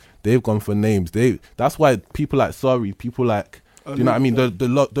because they've gone for names. That's why people like Sarri, people like, do you know what I mean?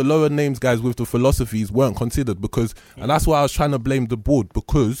 The lower names guys with the philosophies weren't considered because, and that's why I was trying to blame the board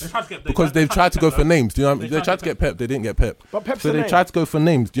because they've tried to go for names. Do you know what I mean? They tried to get Pep, they didn't get Pep. But Pep's so they tried to go for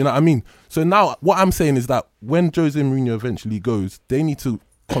names. Do you know what I mean? So now what I'm saying is that when Jose Mourinho eventually goes, they need to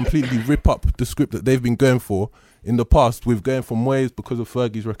completely rip up the script that they've been going for in the past with going for Moyes because of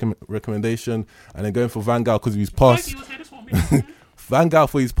Fergie's recommendation, and then going for Van Gaal because of his past. Van Gaal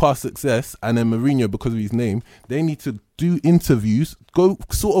for his past success, and then Mourinho because of his name. They need to do interviews, go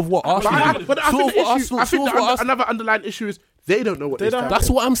sort of what Arsenal did. But I think another underlying issue is they don't know what they stand. That's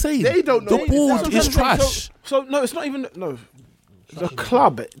what I'm saying. They don't know. The board is trash. So no, it's not even no. The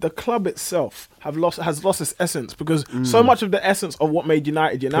club itself has lost its essence because so much of the essence of what made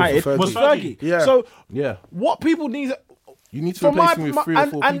United was Fergie. Yeah. So yeah, what people need. You need to replace him with 3 or 4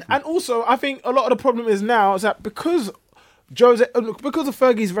 people. And also, I think a lot of the problem is now is that because of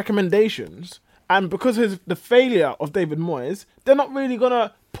Fergie's recommendations and because of the failure of David Moyes, they're not really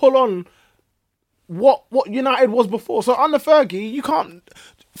gonna pull on what United was before. So under Fergie, you can't.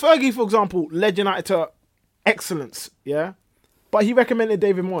 Fergie, for example, led United to excellence. Yeah. But he recommended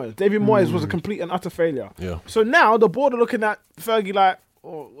David Moyes. David Moyes was a complete and utter failure. Yeah. So now the board are looking at Fergie like,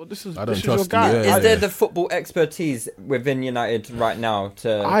 oh, well, this is your guy. Is there the football expertise within United right now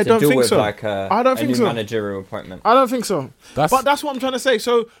to I don't deal think with so. like a new managerial appointment? I don't think so. But that's what I'm trying to say.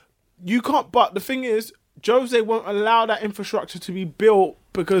 So you can't. But the thing is, Jose won't allow that infrastructure to be built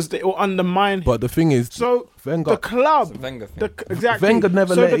because they will undermine him. But the thing is, so Wenger, the club, exactly. Wenger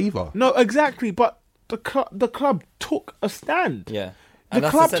never let it either. No, exactly. But the club took a stand. Yeah. The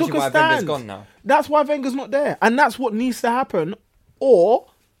club took a stand. Wenger's gone now. That's why Wenger's not there. And that's what needs to happen. Or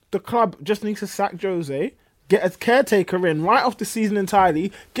the club just needs to sack Jose, get a caretaker in right off the season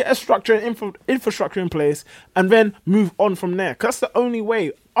entirely, get a structure and infrastructure in place, and then move on from there. 'Cause that's the only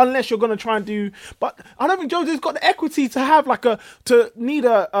way. Unless you're going to try and do... But I don't think Jose's got the equity to have like a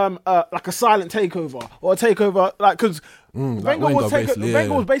silent takeover or a takeover. Like, because Wenger was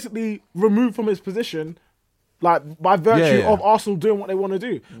basically removed from his position, like by virtue of Arsenal doing what they want to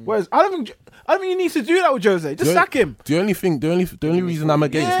do. Whereas I don't think you need to do that with Jose. Just sack him. The only reason I'm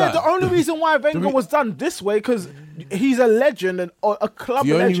against that. The only reason why Wenger was done this way because he's a legend and a club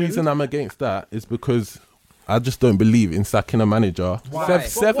legend. The only reason I'm against that is because I just don't believe in sacking a manager. Why?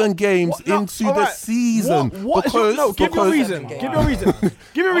 Seven games into the season. Give your reason. Give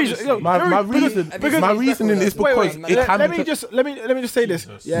your reason. My reasoning is because it can. Let me just say this.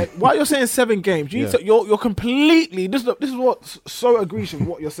 Yeah, while you're saying 7 games, you're completely. This is what's so egregious with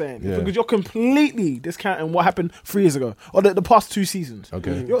what you're saying because you're completely discounting what happened 3 years ago or the past 2 seasons.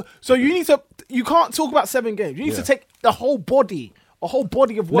 Okay. So you can't talk about 7 games. You need to take the whole body. A whole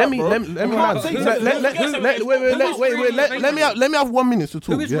body of work. Let me have 1 minute to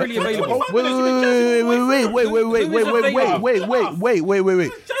talk. Who is really available? Wait.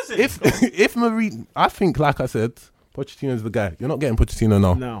 If Mourinho, I think, like I said, Pochettino's the guy. You're not getting Pochettino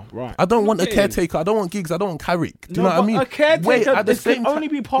now. No, right. I don't want a getting- caretaker. I don't want Giggs. I don't want Carrick. Do you know what I but mean? A caretaker, Wait, at the this can same only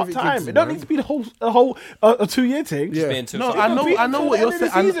time. be part time. Giggs, It don't man. need to be the whole a 2-year thing. Yeah. Being too No, soft. I know what you're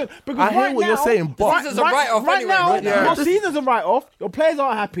saying. I hear what you're saying, but Season's a write-off right anyway, now, right now. your season's a write-off. Your players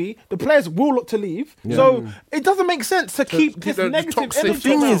aren't happy. The players will look to leave. So it doesn't make sense to keep this the negative toxic energy the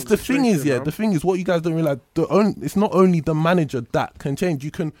thing around. is, the thing is, what you guys don't realize. It's not only the manager that can change.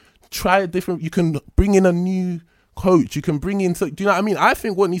 You can try a different. You can bring in a new coach. You can bring in. So, do you know what I mean? I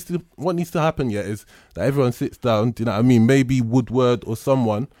think what needs to happen is that everyone sits down. Do you know what I mean? Maybe Woodward or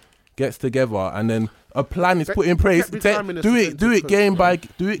someone gets together, and then a plan is put in place. Do it game by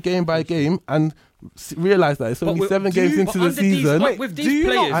game, and realize that it's only 7 games into the season. With these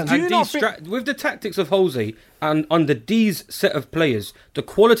players with the tactics of Jose and under these set of players, the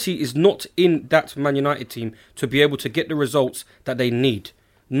quality is not in that Man United team to be able to get the results that they need.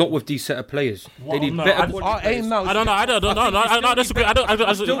 Not with these set of players. They need better quality players. I don't know. I disagree. I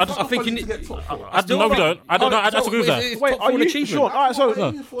think you need. I disagree with that. Wait, are you Sean? All right, so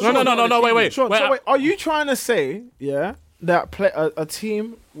No, wait. Sean, so wait, are you trying to say, that a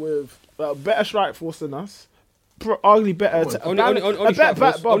team with a better strike force than us, arguably better, only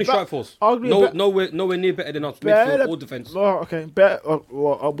strike force. Arguably nowhere near better than us. Midfield or defense. Oh, okay. Better.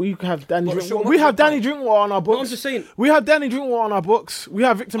 We have Danny. We have Danny Drinkwater on our books. No, I'm just saying. We have Danny Drinkwater on our books. We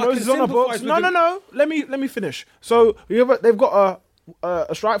have Victor Moses on our books. No. Let me finish. So they've got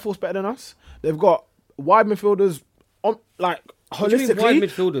a strike force better than us. They've got wide midfielders on holistically. Wide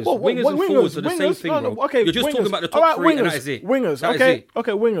midfielders, wingers and forwards are the same thing, bro. Okay, you're just wingers. talking about the top three, and that is it. Wingers, that okay, is it.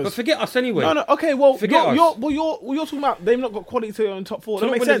 okay, wingers. But forget us anyway. No, okay. Well, forget us. You're talking about they've not got quality to in top 4. So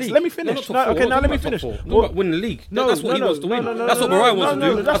that makes sense. Let me finish. Now let me finish. Not about winning the league. That's what he wants to win. That's what Mariah wants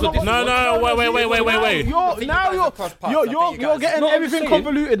to do. That's what this. No, wait. You're getting everything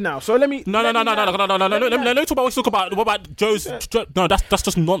convoluted now. So let me. No. Let me talk about what you talk about. What about Joe's? No, that's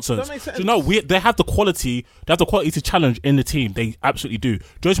just nonsense. That makes sense. You know, they have the quality. They have the quality to challenge in the team. They absolutely do.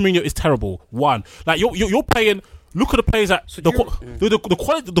 Jose Mourinho is terrible. One, like you're playing. Look at the players that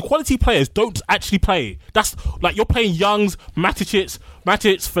the quality players don't actually play. That's like you're playing Youngs, Maticic,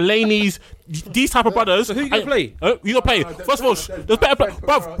 Fellaini's, these type of brothers. So who you gonna play? You gonna play? First of all, there's better.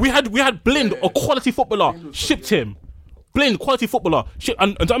 Bruv, we had Blind, a quality footballer, shipped him. Blind, quality footballer.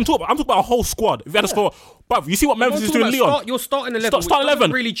 And I'm talking about a whole squad. If you had a score, bruv, you see what Memphis is doing, Leon. You're starting 11. Start 11.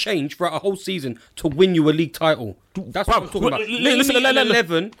 Doesn't really change throughout a whole season to win you a league title. That's what I'm talking about. Listen,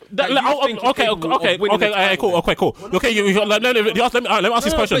 11. Okay, cool. Okay, let me ask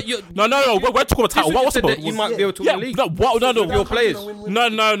this question. No, we're talking about title. What's the point? You might be able to win a league. No, your players.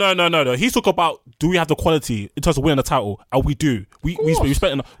 No. He's talking about, do we have the quality in terms of winning the title? And we do. We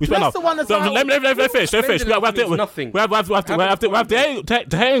spent enough. Let me finish. We have De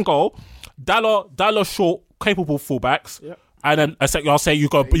Gea in goal, Dalot short, capable fullbacks. Yep. And then I'll say you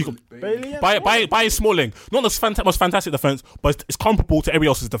go buy Smalling. Not the most fantastic defense, but it's comparable to everybody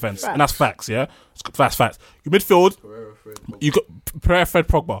else's defense, and that's facts. Yeah, that's facts. Your midfield, you got Pereira, Fred,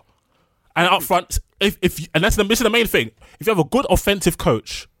 Pogba, and up front. This is the main thing. If you have a good offensive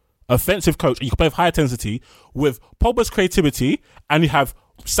coach, and you can play with high intensity with Pogba's creativity, and you have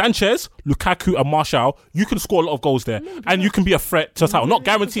Sanchez, Lukaku and Martial, you can score a lot of goals there, and you can be a threat to the title. Not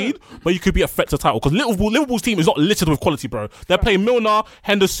guaranteed, but you could be a threat to the title, because Liverpool's team is not littered with quality, bro. They're playing Milner,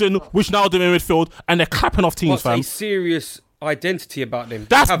 Henderson, Wijnaldum in midfield, and they're clapping off teams, fam. What's a serious identity about them?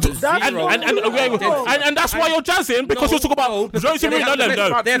 And that's why you're jazzing, because you're talking about Jose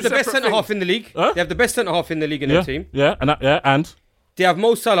Mourinho. They have the best centre half in the league. They have the best centre half in the league in their team. And they have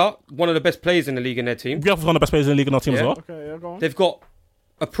Mo Salah, one of the best players in the league in their team. We have one of the best players in the league in our team as well. Okay, go on. They've got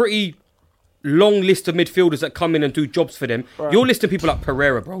a pretty long list of midfielders that come in and do jobs for them. Right. You're listing people like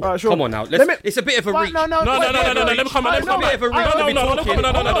Pereira, bro. Come on now. It's a bit of a reach. No. Let me come back. No.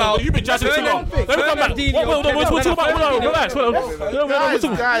 You've been jazzing too long. Let me come back. We'll talk about. Relax.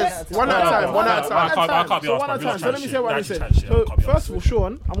 Guys, one at a time. I can't be asked. So let me say what I'm saying. So first of all,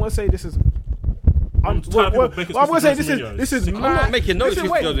 Sean, I'm going to say this is. I'm going to say this is mad. I'm not making notes.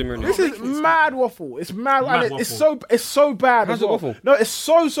 This is mad waffle. It's mad, and it's so bad. How's it waffle? No, it's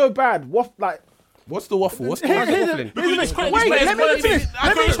so bad. What's the waffle? What's the Wait, let me finish.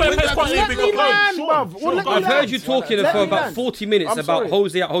 I've heard you talking for about 40 minutes about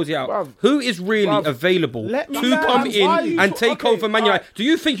Jose out. Who is really available to come in and take over Man United? Do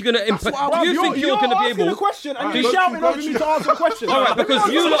you think you're going to impact? Do you think you're going to be able? You're question and you're shouting over me to answer a question. All right, because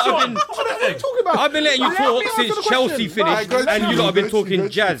you lot have been. I've been letting you talk since Chelsea finished, and you lot have been talking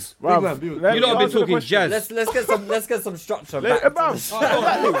jazz. You lot have been talking jazz. Let's get some structure back. Answer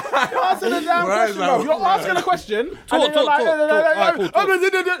the damn question. You're asking a question. Talk.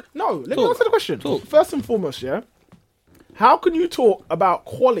 No, let me answer the question. First and foremost, How can you talk about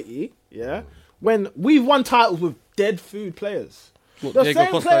quality, when we've won titles with dead food players? What, Diego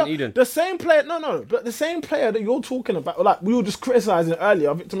Costa and Eden? The same player, but the same player that you're talking about, like we were just criticising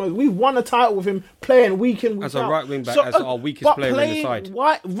earlier, Victor Moses, we won a title with him playing week in, week as out. a right wing back, as our weakest player in the side.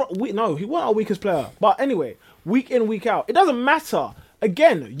 No, he wasn't our weakest player. But anyway, week in, week out. It doesn't matter.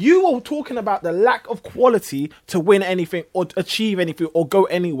 Again, you are talking about the lack of quality to win anything or achieve anything or go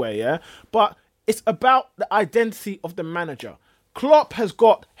anywhere, yeah? But it's about the identity of the manager. Klopp has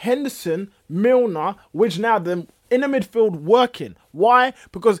got Henderson, Milner, which now them in the midfield working. Why?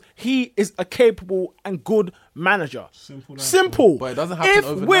 Because he is a capable and good manager. Simple. But it doesn't happen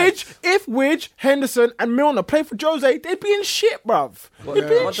overnight. If Widge, Henderson and Milner play for Jose, they'd be in shit, bruv. They'd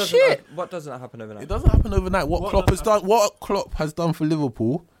be in shit. What doesn't happen overnight? It doesn't happen overnight. What Klopp has done for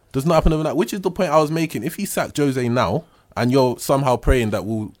Liverpool does not happen overnight, which is the point I was making. If he sacked Jose now and you're somehow praying that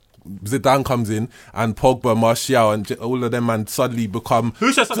Zidane comes in and Pogba, Martial and all of them and suddenly become...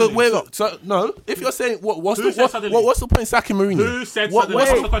 Who said suddenly? No, if you're saying... What's the point sacking Mourinho? Who said suddenly?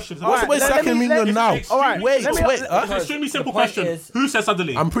 What's the question? What's the point sacking Mourinho now? Alright, wait. It's an extremely simple question. Who said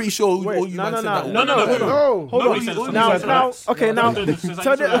suddenly? I'm pretty sure all you man said that. No. Hold on.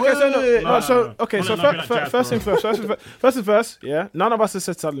 First thing first, yeah. None of us has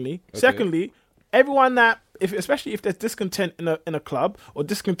said suddenly. Secondly, everyone that, especially if there's discontent in a club or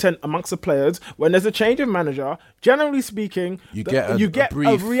discontent amongst the players, when there's a change of manager, generally speaking, you get a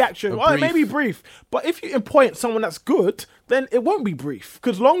reaction. It may be brief, but if you appoint someone that's good, then it won't be brief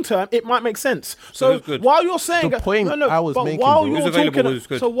because long term it might make sense. So while you're saying the point I was making, while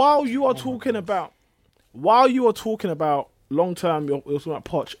you are talking about long term, you're talking about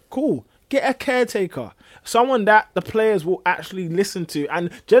Poch. Cool. Get a caretaker, someone that the players will actually listen to, and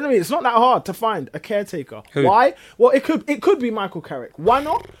generally it's not that hard to find a caretaker. Who? Why? Well, it could be Michael Carrick. Why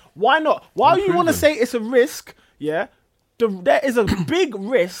not? While you want to say it's a risk, yeah, there is a big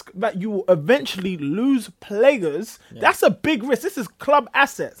risk that you will eventually lose players. Yeah. That's a big risk. This is club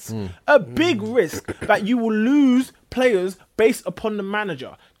assets. A big risk that you will lose players based upon the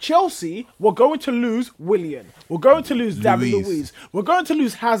manager. Chelsea were going to lose Willian. We're going to lose David Luiz. We're going to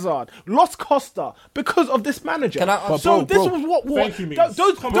lose Hazard. Lost Costa because of this manager. Was what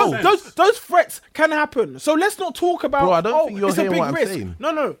those threats can happen. So let's not talk about. Bro, I don't think you're hearing what I'm saying.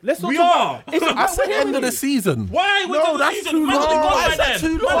 No. Let's not. We talk are. About, That's the end of the season. Why? No, that's too long. Why is that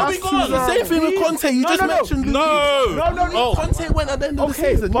too long? The same thing with Conte. You just mentioned Luiz. No. Conte went at the end of the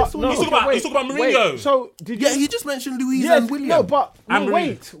season. He's talking about Mourinho. So did you? Yeah, he just mentioned Luiz and Willian. No, but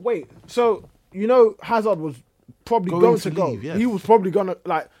wait. So Hazard was probably going to go. Yes. He was probably gonna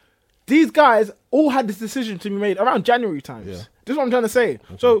these guys all had this decision to be made around January times. Yeah. This is what I'm trying to say.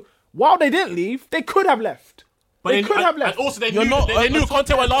 Okay. So while they didn't leave, they could have left. But they could have left. And also, they knew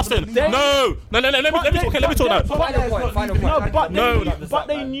Conte went last in. No. Let me talk now. Final point. But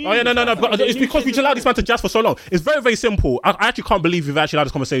they knew. Oh, yeah, no. But it's because we just allowed this man to jazz for so long. It's very, very simple. I actually can't believe we've actually had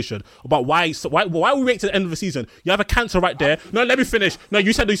this conversation about why we wait to the end of the season. You have a cancer right there. No, let me finish. No,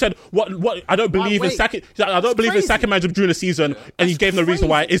 you said what? I don't believe in sacking. I don't believe in sacking manager during the season, and you gave no reason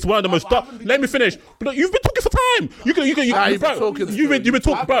why. It's one of the most. Let me finish. But you've been talking for time. You've been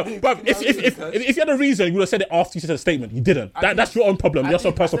talking, bro. If you had a reason, you would have said it after you said a statement. You didn't. That's your own problem. That's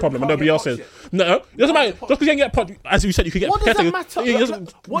your personal problem, and nobody else's. No, it doesn't matter. Just because you get pot, as you said, you could get. What does that matter?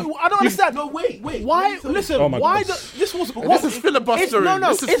 I don't understand. No, wait. Why? Listen. Why? This is filibustering.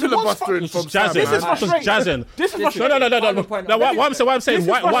 This is filibustering from jazzing. This is frustrating. Jazzing. This is frustrating. No. Why I'm saying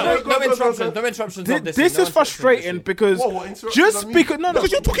why? No interruptions. This is frustrating because just because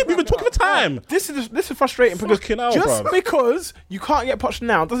because you've been talking for time. This is frustrating because just because you can't get Poch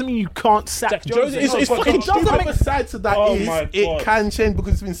now doesn't mean you can't sack Jose. It's fucking The other side to that is it can change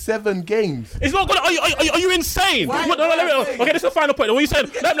because it's been 7 games. It's not gonna. Are you insane? Okay, this is the final point. When you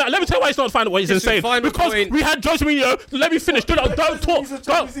said, let me tell you why it's not the final point. It's insane because we had Jose Mourinho. Let me finish. Don't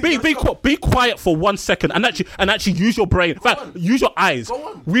talk. Be quiet for 1 second and actually use your brain. In fact, use your eyes.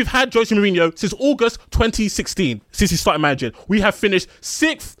 We've had Jose Mourinho since August 2016. Since he started managing, we have finished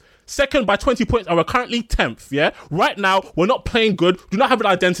 6th. Second by 20 points, and we're currently 10th, yeah? Right now, we're not playing good, do not have an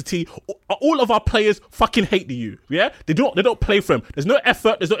identity. All of our players fucking hate you, yeah? They don't play for him. There's no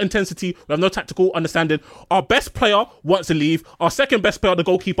effort, there's no intensity, we have no tactical understanding. Our best player wants to leave. Our second best player, the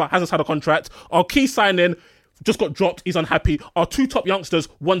goalkeeper, hasn't signed a contract. Our key signing just got dropped, he's unhappy. Our 2 top youngsters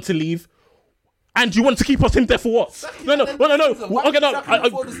want to leave. And you want to keep us in there for what? No. Okay,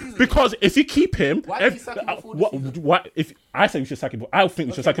 no. Because if you keep him, what? If I say we should sack him, I think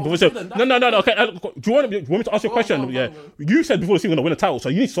we should sack him. No. Okay, do you want me to ask you a question? Yeah, you said before the season we're gonna win a title, so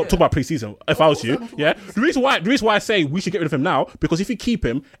you need to talk about pre-season. If I was you, yeah. The reason why I say we should get rid of him now because if you keep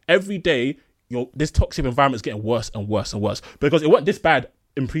him every day. this toxic environment is getting worse and worse and worse because it wasn't this bad.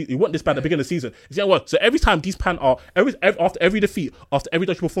 It wasn't this bad at the beginning of the season. It's getting worse. So every time these pan are after every defeat, after every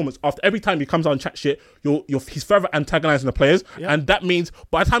dodgy performance, after every time he comes out and chat shit, he's further antagonizing the players, and that means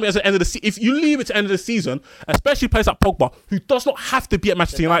by the time it's at the end of the season, if you leave it to the end of the season, especially players like Pogba, who does not have to be at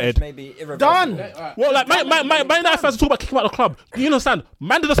Manchester United, done. Well, like Man United fans talk about kicking him out of the club. You understand?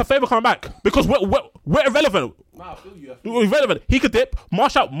 Man did us a favour coming back because we're irrelevant. Irrelevant. He could dip.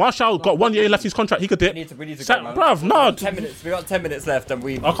 Marshall got 1 year left in his contract. He could dip. We need to go, man. Bruv, no. 10 minutes. We got 10 minutes left, and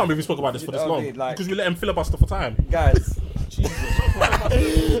I can't believe we spoke about this for this long because we let him filibuster for time, guys.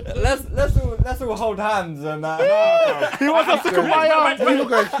 let's all hold hands and he wants us to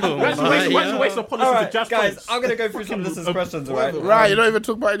Alright, guys, I'm gonna go through some listeners' questions. Right, you don't even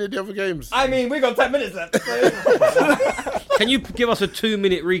talk about any of the other games. I mean, we got 10 minutes left. Can you give us a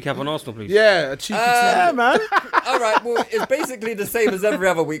 2-minute recap on Arsenal, please? Yeah, a cheeky man. Alright, well, it's basically the same as every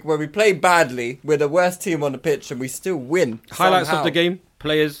other week where we play badly, we're the worst team on the pitch, and we still win. Highlights of the game,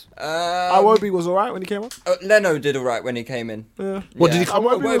 players. Iwobi was alright when he came on. Leno did alright when he came in. Yeah. What did he come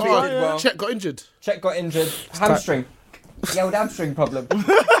on? Iwobi did well. Czech got injured. Hamstring. The old hamstring problem.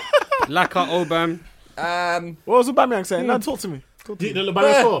 Laka, Obam. What was Aubameyang saying? No, talk to me. Did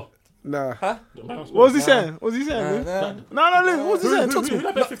Aubameyang score? Nah. Huh? What was he saying? What was he saying? No, Luke. What was he saying? Talk to me.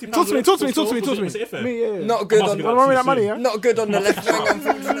 Talk to me. Me, yeah. Not good on that money, yeah? Not good on the left wing,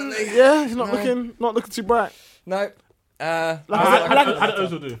 unfortunately. Yeah, he's not looking too bright. No. How did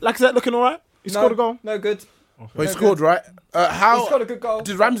Ozil do? Lacazette looking alright? He scored a goal. No good. But he scored, right? How he scored a good goal.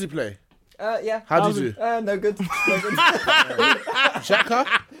 Did Ramsey play? Yeah. How did you do? No good. Xhaka?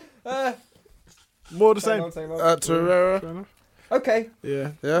 More the same. Torreira? Okay.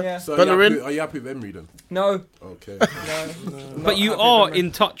 Yeah. So are you happy with Emery then? No. Okay. No. But you are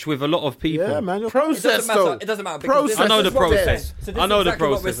in touch with a lot of people. Yeah, man. Your process, it doesn't matter. I know the process. So I know exactly the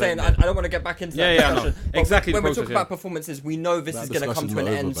process. What we're saying. I don't want to get back into that discussion. I know. Exactly. When the we process, talk about performances, we know this is going to come to an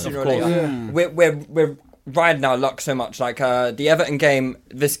end sooner or later. Yeah. We're riding our luck so much. Like the Everton game,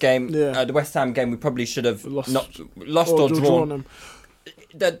 this game, the West Ham game, we probably should have lost or drawn. Them.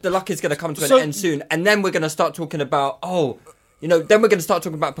 The luck is going to come to an end soon, and then we're going to start talking about then we're going to start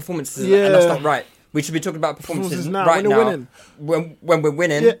talking about performances, and that's not right. We should be talking about performances right now when we're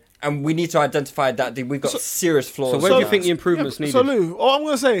winning, and we need to identify that we've got serious flaws. So where do you think the improvements needed? So Lou, all I'm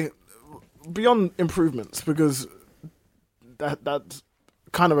going to say, beyond improvements, because that's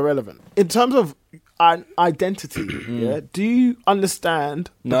kind of irrelevant. In terms of identity, do you understand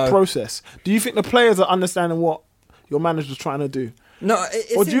the process? Do you think the players are understanding what your manager's trying to do? No,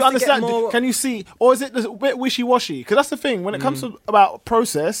 or do you understand? Can you see, or is it a bit wishy-washy? Because that's the thing. When it comes to about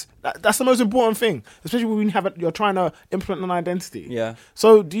process, that's the most important thing, especially when you're trying to implement an identity. Yeah.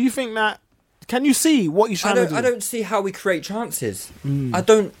 So, do you think that? Can you see what he's trying to do? I don't see how we create chances. We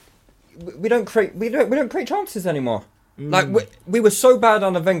don't create chances anymore. Like we were so bad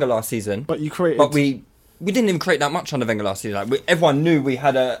under Wenger last season, but you created. But we didn't even create that much under Wenger last season. Like everyone knew we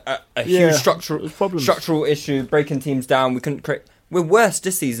had a huge structural issue, breaking teams down. We couldn't create. We're worse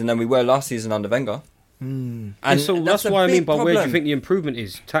this season than we were last season under Wenger. And so that's what I mean by where do you think the improvement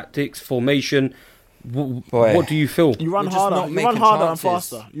is? Tactics, formation. What do you feel? You run harder. You run harder and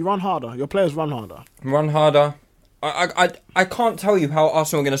faster. You run harder. Your players run harder. Run harder. I can't tell you how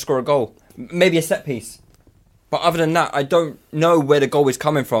Arsenal are going to score a goal. Maybe a set piece. But other than that, I don't know where the goal is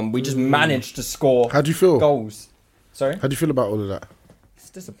coming from. We just managed to score. How do you feel? Goals. Sorry? How do you feel about all of that? It's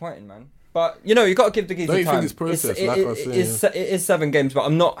disappointing, man. But, you got to give the geezer time. Don't you think it's process? It is 7 games, but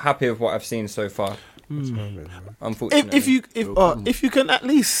I'm not happy with what I've seen so far. Unfortunately. If you can at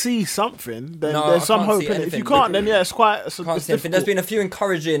least see something, then there's some hope in it. If you can't, then it's quite. There's been a few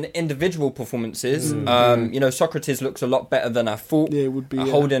encouraging individual performances. Socrates looks a lot better than I thought. Yeah, it would be.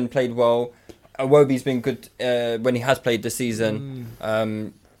 Holden played well. Iwobi's been good when he has played this season.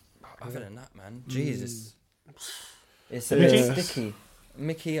 Other than that, man, Jesus, it's a bit sticky.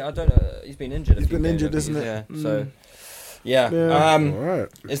 Mickey, I don't know. He's been injured. He's been injured, isn't it? Yeah. So,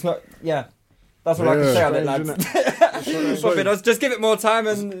 it's not. Yeah. That's all I can say on it, lads. Just give it more time,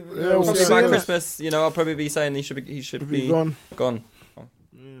 and probably by Christmas, I'll probably be saying he should be gone.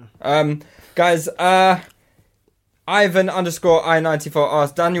 Yeah. Guys, Ivan _I94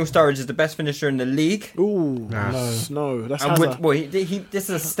 asked, Daniel Sturridge is the best finisher in the league. Ooh, no, that's this is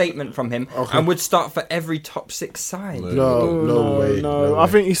a statement from him, and would start for every top 6 side. No way. I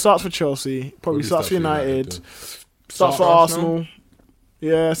think he starts for Chelsea. Probably starts for United. Starts for Arsenal.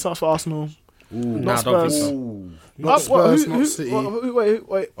 Yeah, starts for Arsenal. Not Spurs. Not Spurs, not City.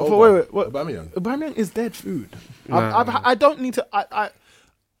 Wait. Aubameyang is dead food. I don't need to.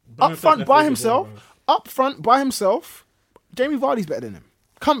 Up front by himself, Jamie Vardy's better than him.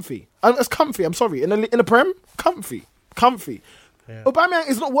 comfy. It's comfy. I'm sorry. In the Prem, comfy. Aubameyang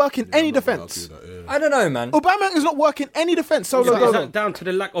is not working any defense. I don't know, man. Aubameyang is not working any defense. Solo Is Dodo. that down to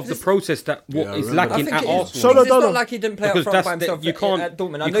the lack of the process that is lacking at Arsenal? Solo It's Dodo. not like he didn't play up front by himself you can't, at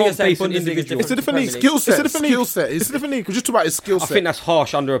Dortmund. I you know you're can't saying base an Bundesliga is individual. It's a different league. Skill set. It's a different league. Skill set. It's a different league. We're just talking about his skill set. I think that's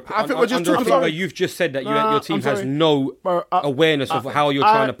harsh under a I think we're just under a talking thing about- where you've just said that Nah, your team I'm has sorry. no Bro, awareness of how you're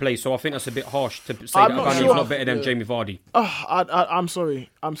trying to play. So I think that's a bit harsh to say I'm that not Aubameyang's sure. not better than Jamie Vardy. I'm sorry.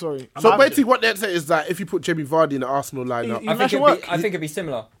 So basically, what they're saying is that if you put Jamie Vardy in the Arsenal lineup, You match and work. I think it'd be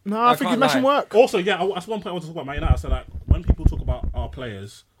similar. No, I think can't you match and lie. work. Also, yeah, that's one point I want to talk about Man United. So, like, when people talk about our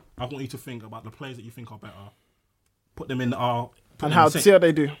players, I want you to think about the players that you think are better. Put them in our... And how see how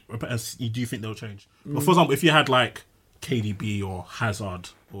they do. And do you think they'll change? But for example, if you had, like, KDB or Hazard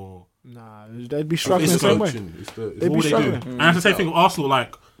or... Nah, they'd be struggling the It's same way. It's They'd all be they struggling. do. And that's the same thing with Arsenal.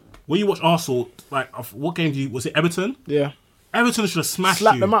 Like, when you watch Arsenal, like, what game was it Everton? Yeah. Everton should have smashed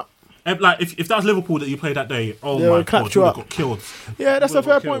Slap you. them up. Like, if that was Liverpool that you played that day, oh They my would clap God, you you would up. have got killed. Yeah, that's You a would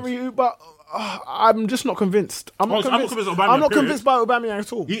fair have got point, killed. Ryu, but I'm just not convinced. I'm not convinced. of Aubameyang, I'm not period. convinced by Aubameyang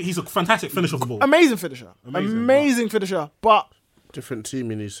at all. He's a fantastic finisher of the ball. Amazing finisher. Amazing finisher. But different team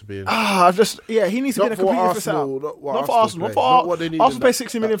he needs to be in. I've just he needs to be in a Not for completely different Arsenal, setup. not what Not for Arsenal Arsenal. Not play. for Not what they need Arsenal in pay that-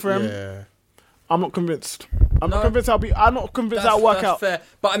 60 million for him. Yeah. I'm not convinced. I'm not convinced that'll work out. Fair.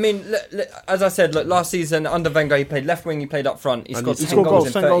 But I mean, as I said, look, last season under Wenger, he played left wing, he played up front, he scored 10 goals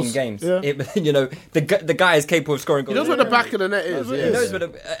in 13 games. Yeah. The guy is capable of scoring goals. He knows where the back of the net is. He knows where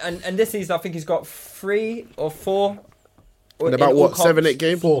and this season, I think he's got 3 or 4. In about what, 7-8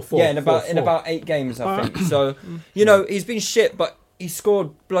 games? 4. Yeah, in about 8 games, I think. So he's been shit, but he scored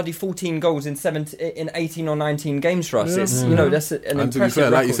bloody 14 goals in 18 or 19 games for us. It's that's an And to be impressive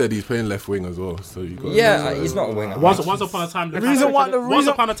fair, like you record. said, he's playing left wing as well. So you got He's not a winger. Once upon a time,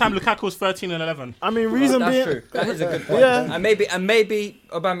 Lukaku was 13 and 11. I mean, reason that's being, true. That is a good point. Yeah. And maybe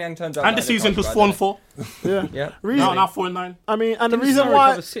Aubameyang turns out. And this season was 4 and 4. Yeah. Now 4 and 9. I mean, and the Didn't reason Sturridge why,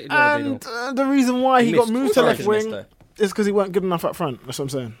 have a City the other day, and the reason why he got missed. moved to left Sturridge wing missed, is because he weren't good enough up front. That's what I'm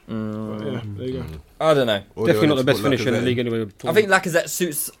saying. But yeah, there you go. I don't know. Definitely not the best finisher in the league anyway. I think Lacazette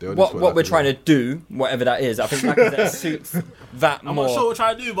suits They only what scored we're Lacazette. trying to do, whatever that is. I think Lacazette suits that I'm more. not sure what we're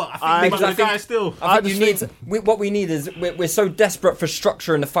trying to do, but I think the guy still. I think what we need is we're so desperate for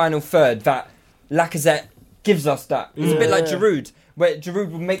structure in the final third that Lacazette gives us that. It's a bit like Giroud, where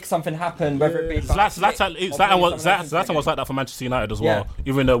Giroud will make something happen, whether it be Zlatan was like that for Manchester United as well,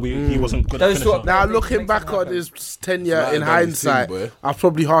 even though he wasn't good at Those sort finishing. of- Now, Makes looking it back happen. on his tenure Zlatan in done his hindsight, thing, boy. I'm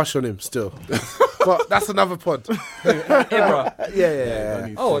probably harsh on him still. But that's another pod. Ibra.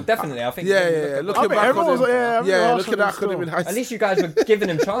 Yeah. Oh, definitely. I think. Yeah. Looking I think back on everyone him. was- yeah, I'm harsh looking on him back on him in still. At hindsight. least you guys were giving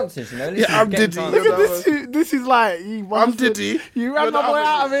him chances, you know. At least Yeah, you I'm were getting Diddy. chances. Look at this is like you. I'm Diddy. You ran my boy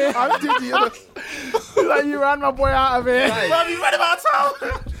out of here. I'm Diddy. Like you ran my boy out of here. Bro, you ran about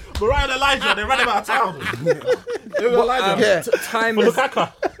town. Mariah and Elijah, they ran about town.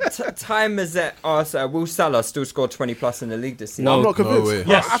 Time is at Arsenal. Will Salah still score 20 plus in the league this season? I'm not convinced. way.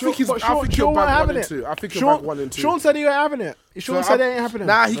 Yes. I think he's. But I think he'll Sean bag having 1 and it. 2. I think he'll bag 1 and 2. Sean said he ain't having it. Sean said it ain't happening.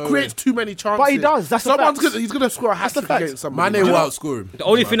 Nah, he creates too many chances. But he does. That's the Someone's facts. gonna. He's gonna score a hat the trick facts. against somebody. Mane will outscore him. The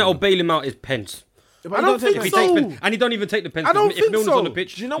only thing that will bail him out is pence. But I he don't take think it. so. And he don't even take the pence. I don't If think Milner's so. on the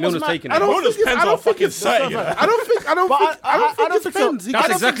pitch, Do you know what's Milner's mad? taking I it. don't Ronaldo's think. pens I are don't think fucking it's. 30. I don't think. I don't But think. I don't think I it's think so. depends. He That's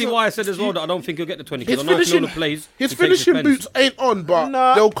doesn't exactly think so. why I said as well that I don't think he'll get the 20. His Because I know if finishing, Milner plays, his he takes finishing pens. boots ain't on, but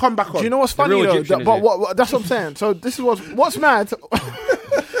Nah. they'll come back on. Do you know what's The funny real though? Egyptian, But is what that's what I'm saying. So this is what's mad.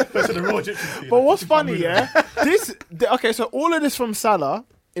 That's the raw Egyptian. But what's funny, yeah? Okay, so all of this from Salah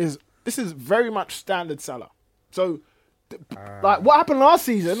is very much standard Salah. So, like, what happened last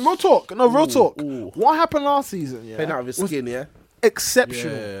season? Real talk. What happened last season? Yeah, Playing out of his was skin, yeah.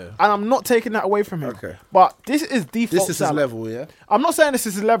 exceptional, Yeah. and I'm not taking that away from him. Okay. But this is default. This is his Salah. level, yeah. I'm not saying this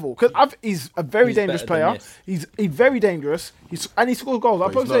is his level because he's a very He's dangerous better than player. this. He's very dangerous. And he scores goals. I'll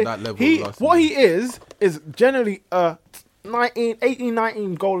But he's probably not say that level last what season. he is generally a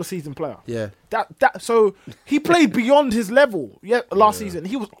 19 goal a season player. Yeah. So he played beyond his level. Last season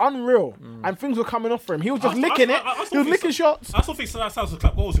he was unreal, and things were coming off for him. He was just licking it. He was licking shots. I still think Salah sounds like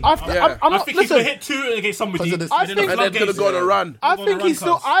clap goals. I'm I not. think he Listen, could hit 2 against somebody. I think- And then gonna go on a run. I think he's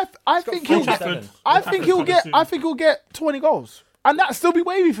still. I think he'll get. I think he'll get. I think he'll get 20 goals, and that'll still be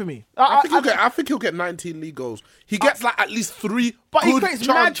wavy for me. I think he'll get 19 league goals. He gets like at least 3 But he good creates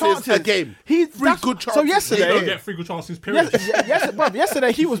mad chances a game. He's 3 good chances. So yesterday, He don't get 3 good chances, period.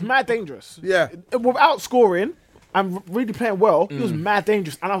 yesterday he was mad dangerous. Yeah. Without scoring and really playing well, he was mad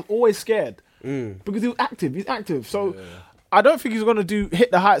dangerous, and I was always scared because he was active. He's active, so. I don't think he's going to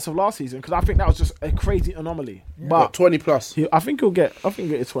hit the heights of last season because I think that was just a crazy anomaly. But 20 plus. I think he'll get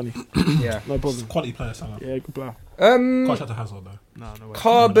 20. Yeah. No problem. Quality player, Salah. Yeah, good player. Can't shout to Hazard though. No way.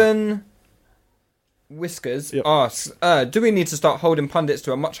 Carbon Whiskers asks, do we need to start holding pundits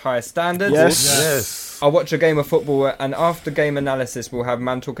to a much higher standard? Yes. I'll watch a game of football and after game analysis we'll have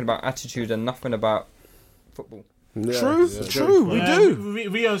man talking about attitude and nothing about football. True. We do.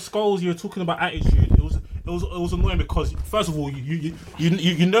 Rio Scholes, you were talking about attitude. It was annoying because first of all,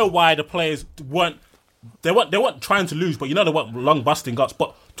 you know why the players weren't trying to lose, but you know they weren't lung busting guts.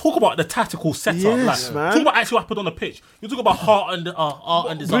 But talk about the tactical setup, man. Talk about actually what happened on the pitch. You talk about heart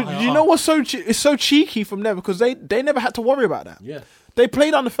and desire. You know what's it's so cheeky from them because they never had to worry about that. Yeah. They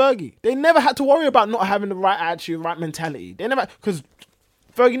played under Fergie. They never had to worry about not having the right attitude, right mentality. They never because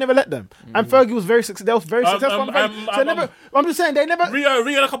Fergie never let them, and Fergie was very successful. They was very successful. I'm just saying they never. Rio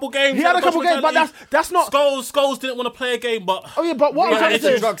had a couple games. He had a couple games, but that's not. Scholes didn't want to play a game, but but what I'm trying to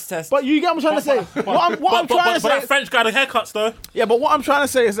say, drugs test. But you get what I'm trying to say. What I'm trying to say. But that French guy, the haircuts though. Yeah, but what I'm trying to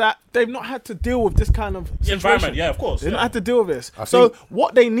say is that they've not had to deal with this kind of environment. Yeah, of course. They've not had to deal with this. So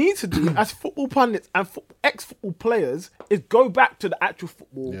what they need to do as football pundits and ex-football players is go back to the actual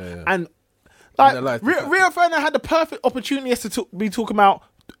football and. Like Rio Ferdinand had the perfect opportunity to be talking about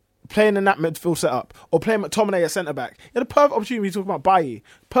playing in that midfield setup or playing McTominay at centre back. He had a perfect opportunity to be talking about Bailly.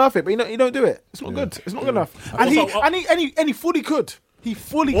 Perfect, but you don't do it. It's not good. It's not good enough. And he fully could. He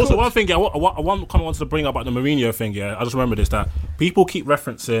fully could. Also, one thing, one comment I wanted to bring up about the Mourinho thing. Yeah, I just remember this that people keep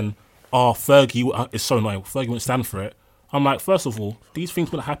referencing, Fergie is so annoying. Fergie wouldn't stand for it. I'm like, first of all, these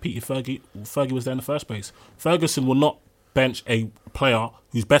things wouldn't happen if Fergie was there in the first place. Ferguson will not bench a player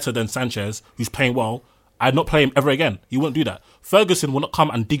who's better than Sanchez, who's playing well. I'd not play him ever again. He wouldn't do that. Ferguson will not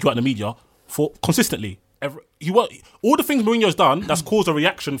come and dig you out in the media for consistently. All the things Mourinho's done that's caused a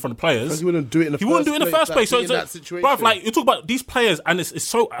reaction from the players. He wouldn't do it in the first place. So, bruv, like you talk about these players, and it's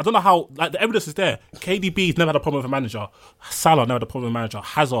so I don't know how. Like the evidence is there. KDB's never had a problem with a manager. Salah never had a problem with a manager.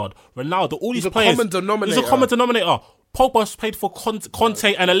 Hazard, Ronaldo, all these players. He's a common denominator. Pogba's played for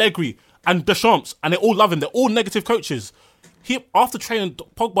Conte and Allegri and Deschamps, and they all love him. They're all negative coaches. After training,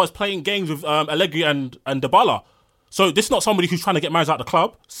 Pogba's playing games with Allegri and Dybala. So this is not somebody who's trying to get managed out of the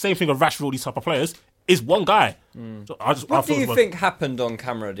club. Same thing with Rashford, all these type of players. Is one guy. So what do you think happened on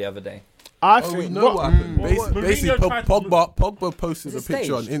camera the other day? I think we know what happened. Basically, Pogba posted a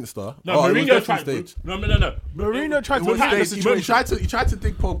picture on Insta. No, Mourinho tried. No. Mourinho tried to hack the situation. He tried to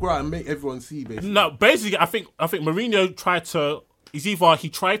dig Pogba and make everyone see. Basically, no. Basically, I think Mourinho tried to. There's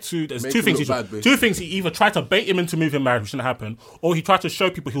two things. Two things. He either tried to bait him into moving marriage, which didn't happen, or he tried to show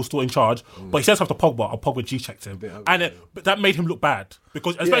people he was still in charge. But he said something to Pogba, and Pogba G-checked him, but that made him look bad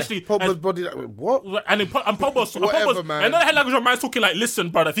because especially Pogba's body. What? And Pogba's man. And then head language, man's talking like, "Listen,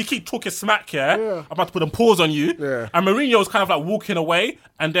 brother, if you keep talking smack, I'm about to put a pause on you." Yeah. And Mourinho was kind of like walking away,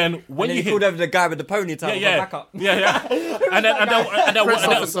 and then when he called over the guy with the ponytail, backup. And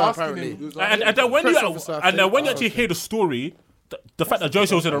then when you actually hear the story. The fact that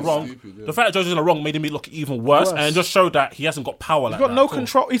Jose was in the wrong, made him look even worse, and it just showed that he hasn't got power. He's got no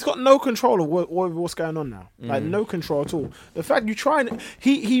control. He's got no control of what's going on now. Like no control at all. The fact you try and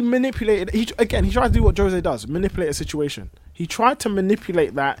he manipulated. He tried to do what Jose does: manipulate a situation. He tried to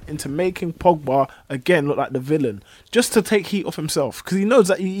manipulate that into making Pogba again look like the villain, just to take heat off himself because he knows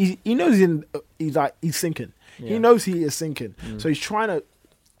that he's sinking. Yeah. He knows he is sinking, so he's trying to.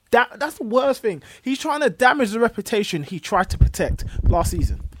 That's the worst thing. He's trying to damage the reputation he tried to protect last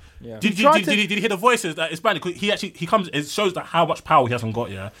season. Yeah. Did you hear the voices? That it's bad because he comes. It shows that how much power he hasn't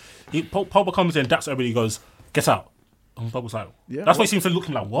got. Yeah, Pogba comes in, that's everybody. He goes, "Get out." And Pogba's like, "That's why he seems to look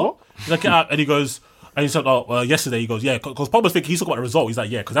like what?" He's like, "Get out," and he goes. And he said, yesterday, he goes, because Pogba's thinking he's talking about the result. He's like,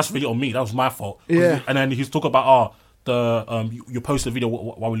 because that's really on me. That was my fault. Yeah. And then he's talking about, you posted a video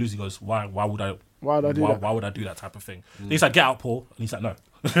why we lose. He goes, why would I do that type of thing? Then he's like, get out, Paul. And he's like, no.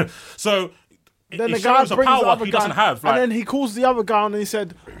 So then it shows the power he doesn't have. And then he calls the other guy and he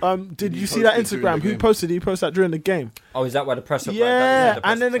said, did you see that Instagram? Who posted it? He posted that during the game. Oh, is that why the press? And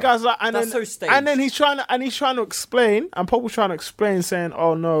then the guy's like, so staged. And then he's trying to explain, and Pogba's trying to explain, saying,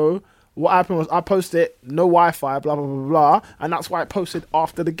 oh no, what happened was I posted it, no Wi-Fi, blah blah blah blah, and that's why I posted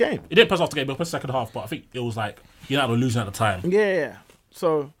after the game. It didn't post after the game, but it posted second half. But I think it was like United were losing at the time. Yeah.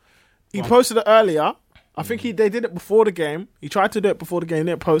 So he posted it earlier. I think they did it before the game. He tried to do it before the game.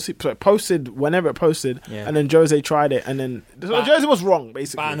 He didn't post it. It posted whenever it posted, and then Jose tried it, and then Jose was wrong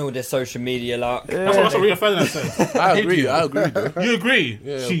basically. Ban all this social media lot. Yeah. That's what Rio Ferdinand said. I agree. Though. You agree?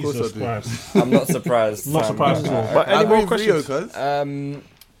 Yeah, Jesus Christ. I'm not surprised. Not surprised at all. But any more questions?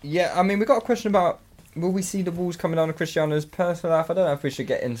 Yeah, I mean, we got a question about will we see the Wolves coming down to Cristiano's personal life? I don't know if we should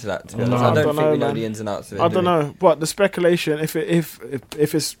get into that. To be honest, I don't think we know the ins and outs of it. I don't know, but the speculation, if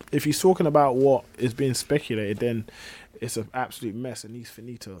he's talking about what is being speculated, then it's an absolute mess and he's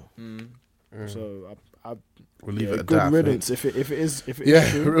finito. So We'll leave it at good that. riddance. If it is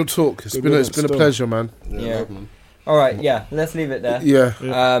true, real talk. It's good been a riddance still. pleasure, man. Yeah. All right, yeah, let's leave it there. Yeah.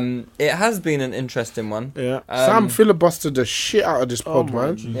 It has been an interesting one. Yeah. Sam filibustered the shit out of this pod,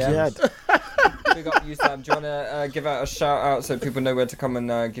 man. Yeah. Big up you, Sam. Do you want to give out a shout out so people know where to come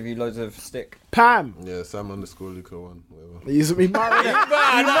and give you loads of stick? Pam. Yeah, Sam _Luca1. Whatever. He's married it.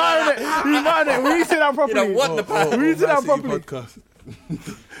 He married it. We need to say that properly. You don't want the Pam. We need to say that properly. Podcast.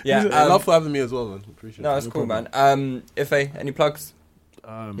 Yeah. Love for having me as well, man. Appreciate No, it. it's cool, man. Ife, any plugs? You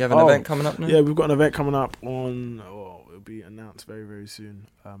have an Oh, event coming up now? Yeah, we've got an event coming up on. It'll be announced very, very soon.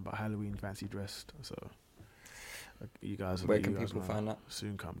 But Halloween fancy dressed. So you guys. Where can people find that?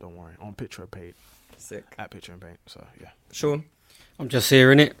 Soon come. Don't worry. On Picture and Paint. Sick. At Picture and Paint. So yeah. Sean. I'm just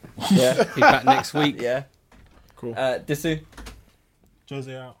hearing it. Yeah. Be back next week. Yeah. Cool. Disu.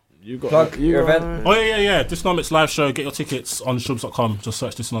 Jose out. You got Plug your event. Oh yeah. Dysonomics live show. Get your tickets on shubs.com. Just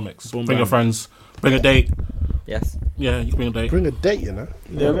search Dysonomics. Bring your friends. Bring a date. Yes. Yeah, you can bring a date. Bring a date, you know.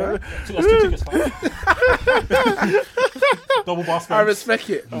 Yeah. That's 2 tickets. Double bar spend. I respect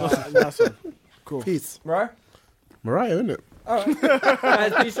it. That's one. Cool. Peace. Right? Mariah, isn't it? Alright.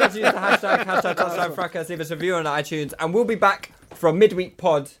 Guys, be sure to use the hashtag touchdownfracas, leave us a review on iTunes, and we'll be back from midweek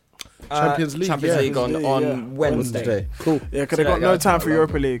pod. Champions League on Wednesday. Cool. Yeah, because they got no time for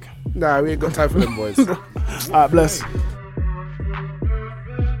Europa League. Nah, we ain't got time for them boys. Alright, bless.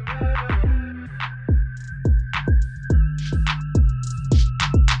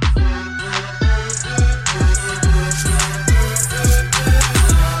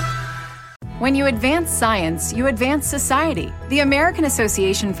 When you advance science, you advance society. The American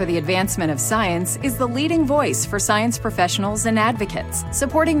Association for the Advancement of Science is the leading voice for science professionals and advocates,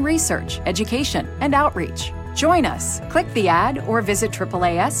 supporting research, education, and outreach. Join us. Click the ad or visit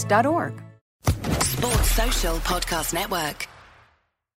AAAS.org. Sports Social Podcast Network.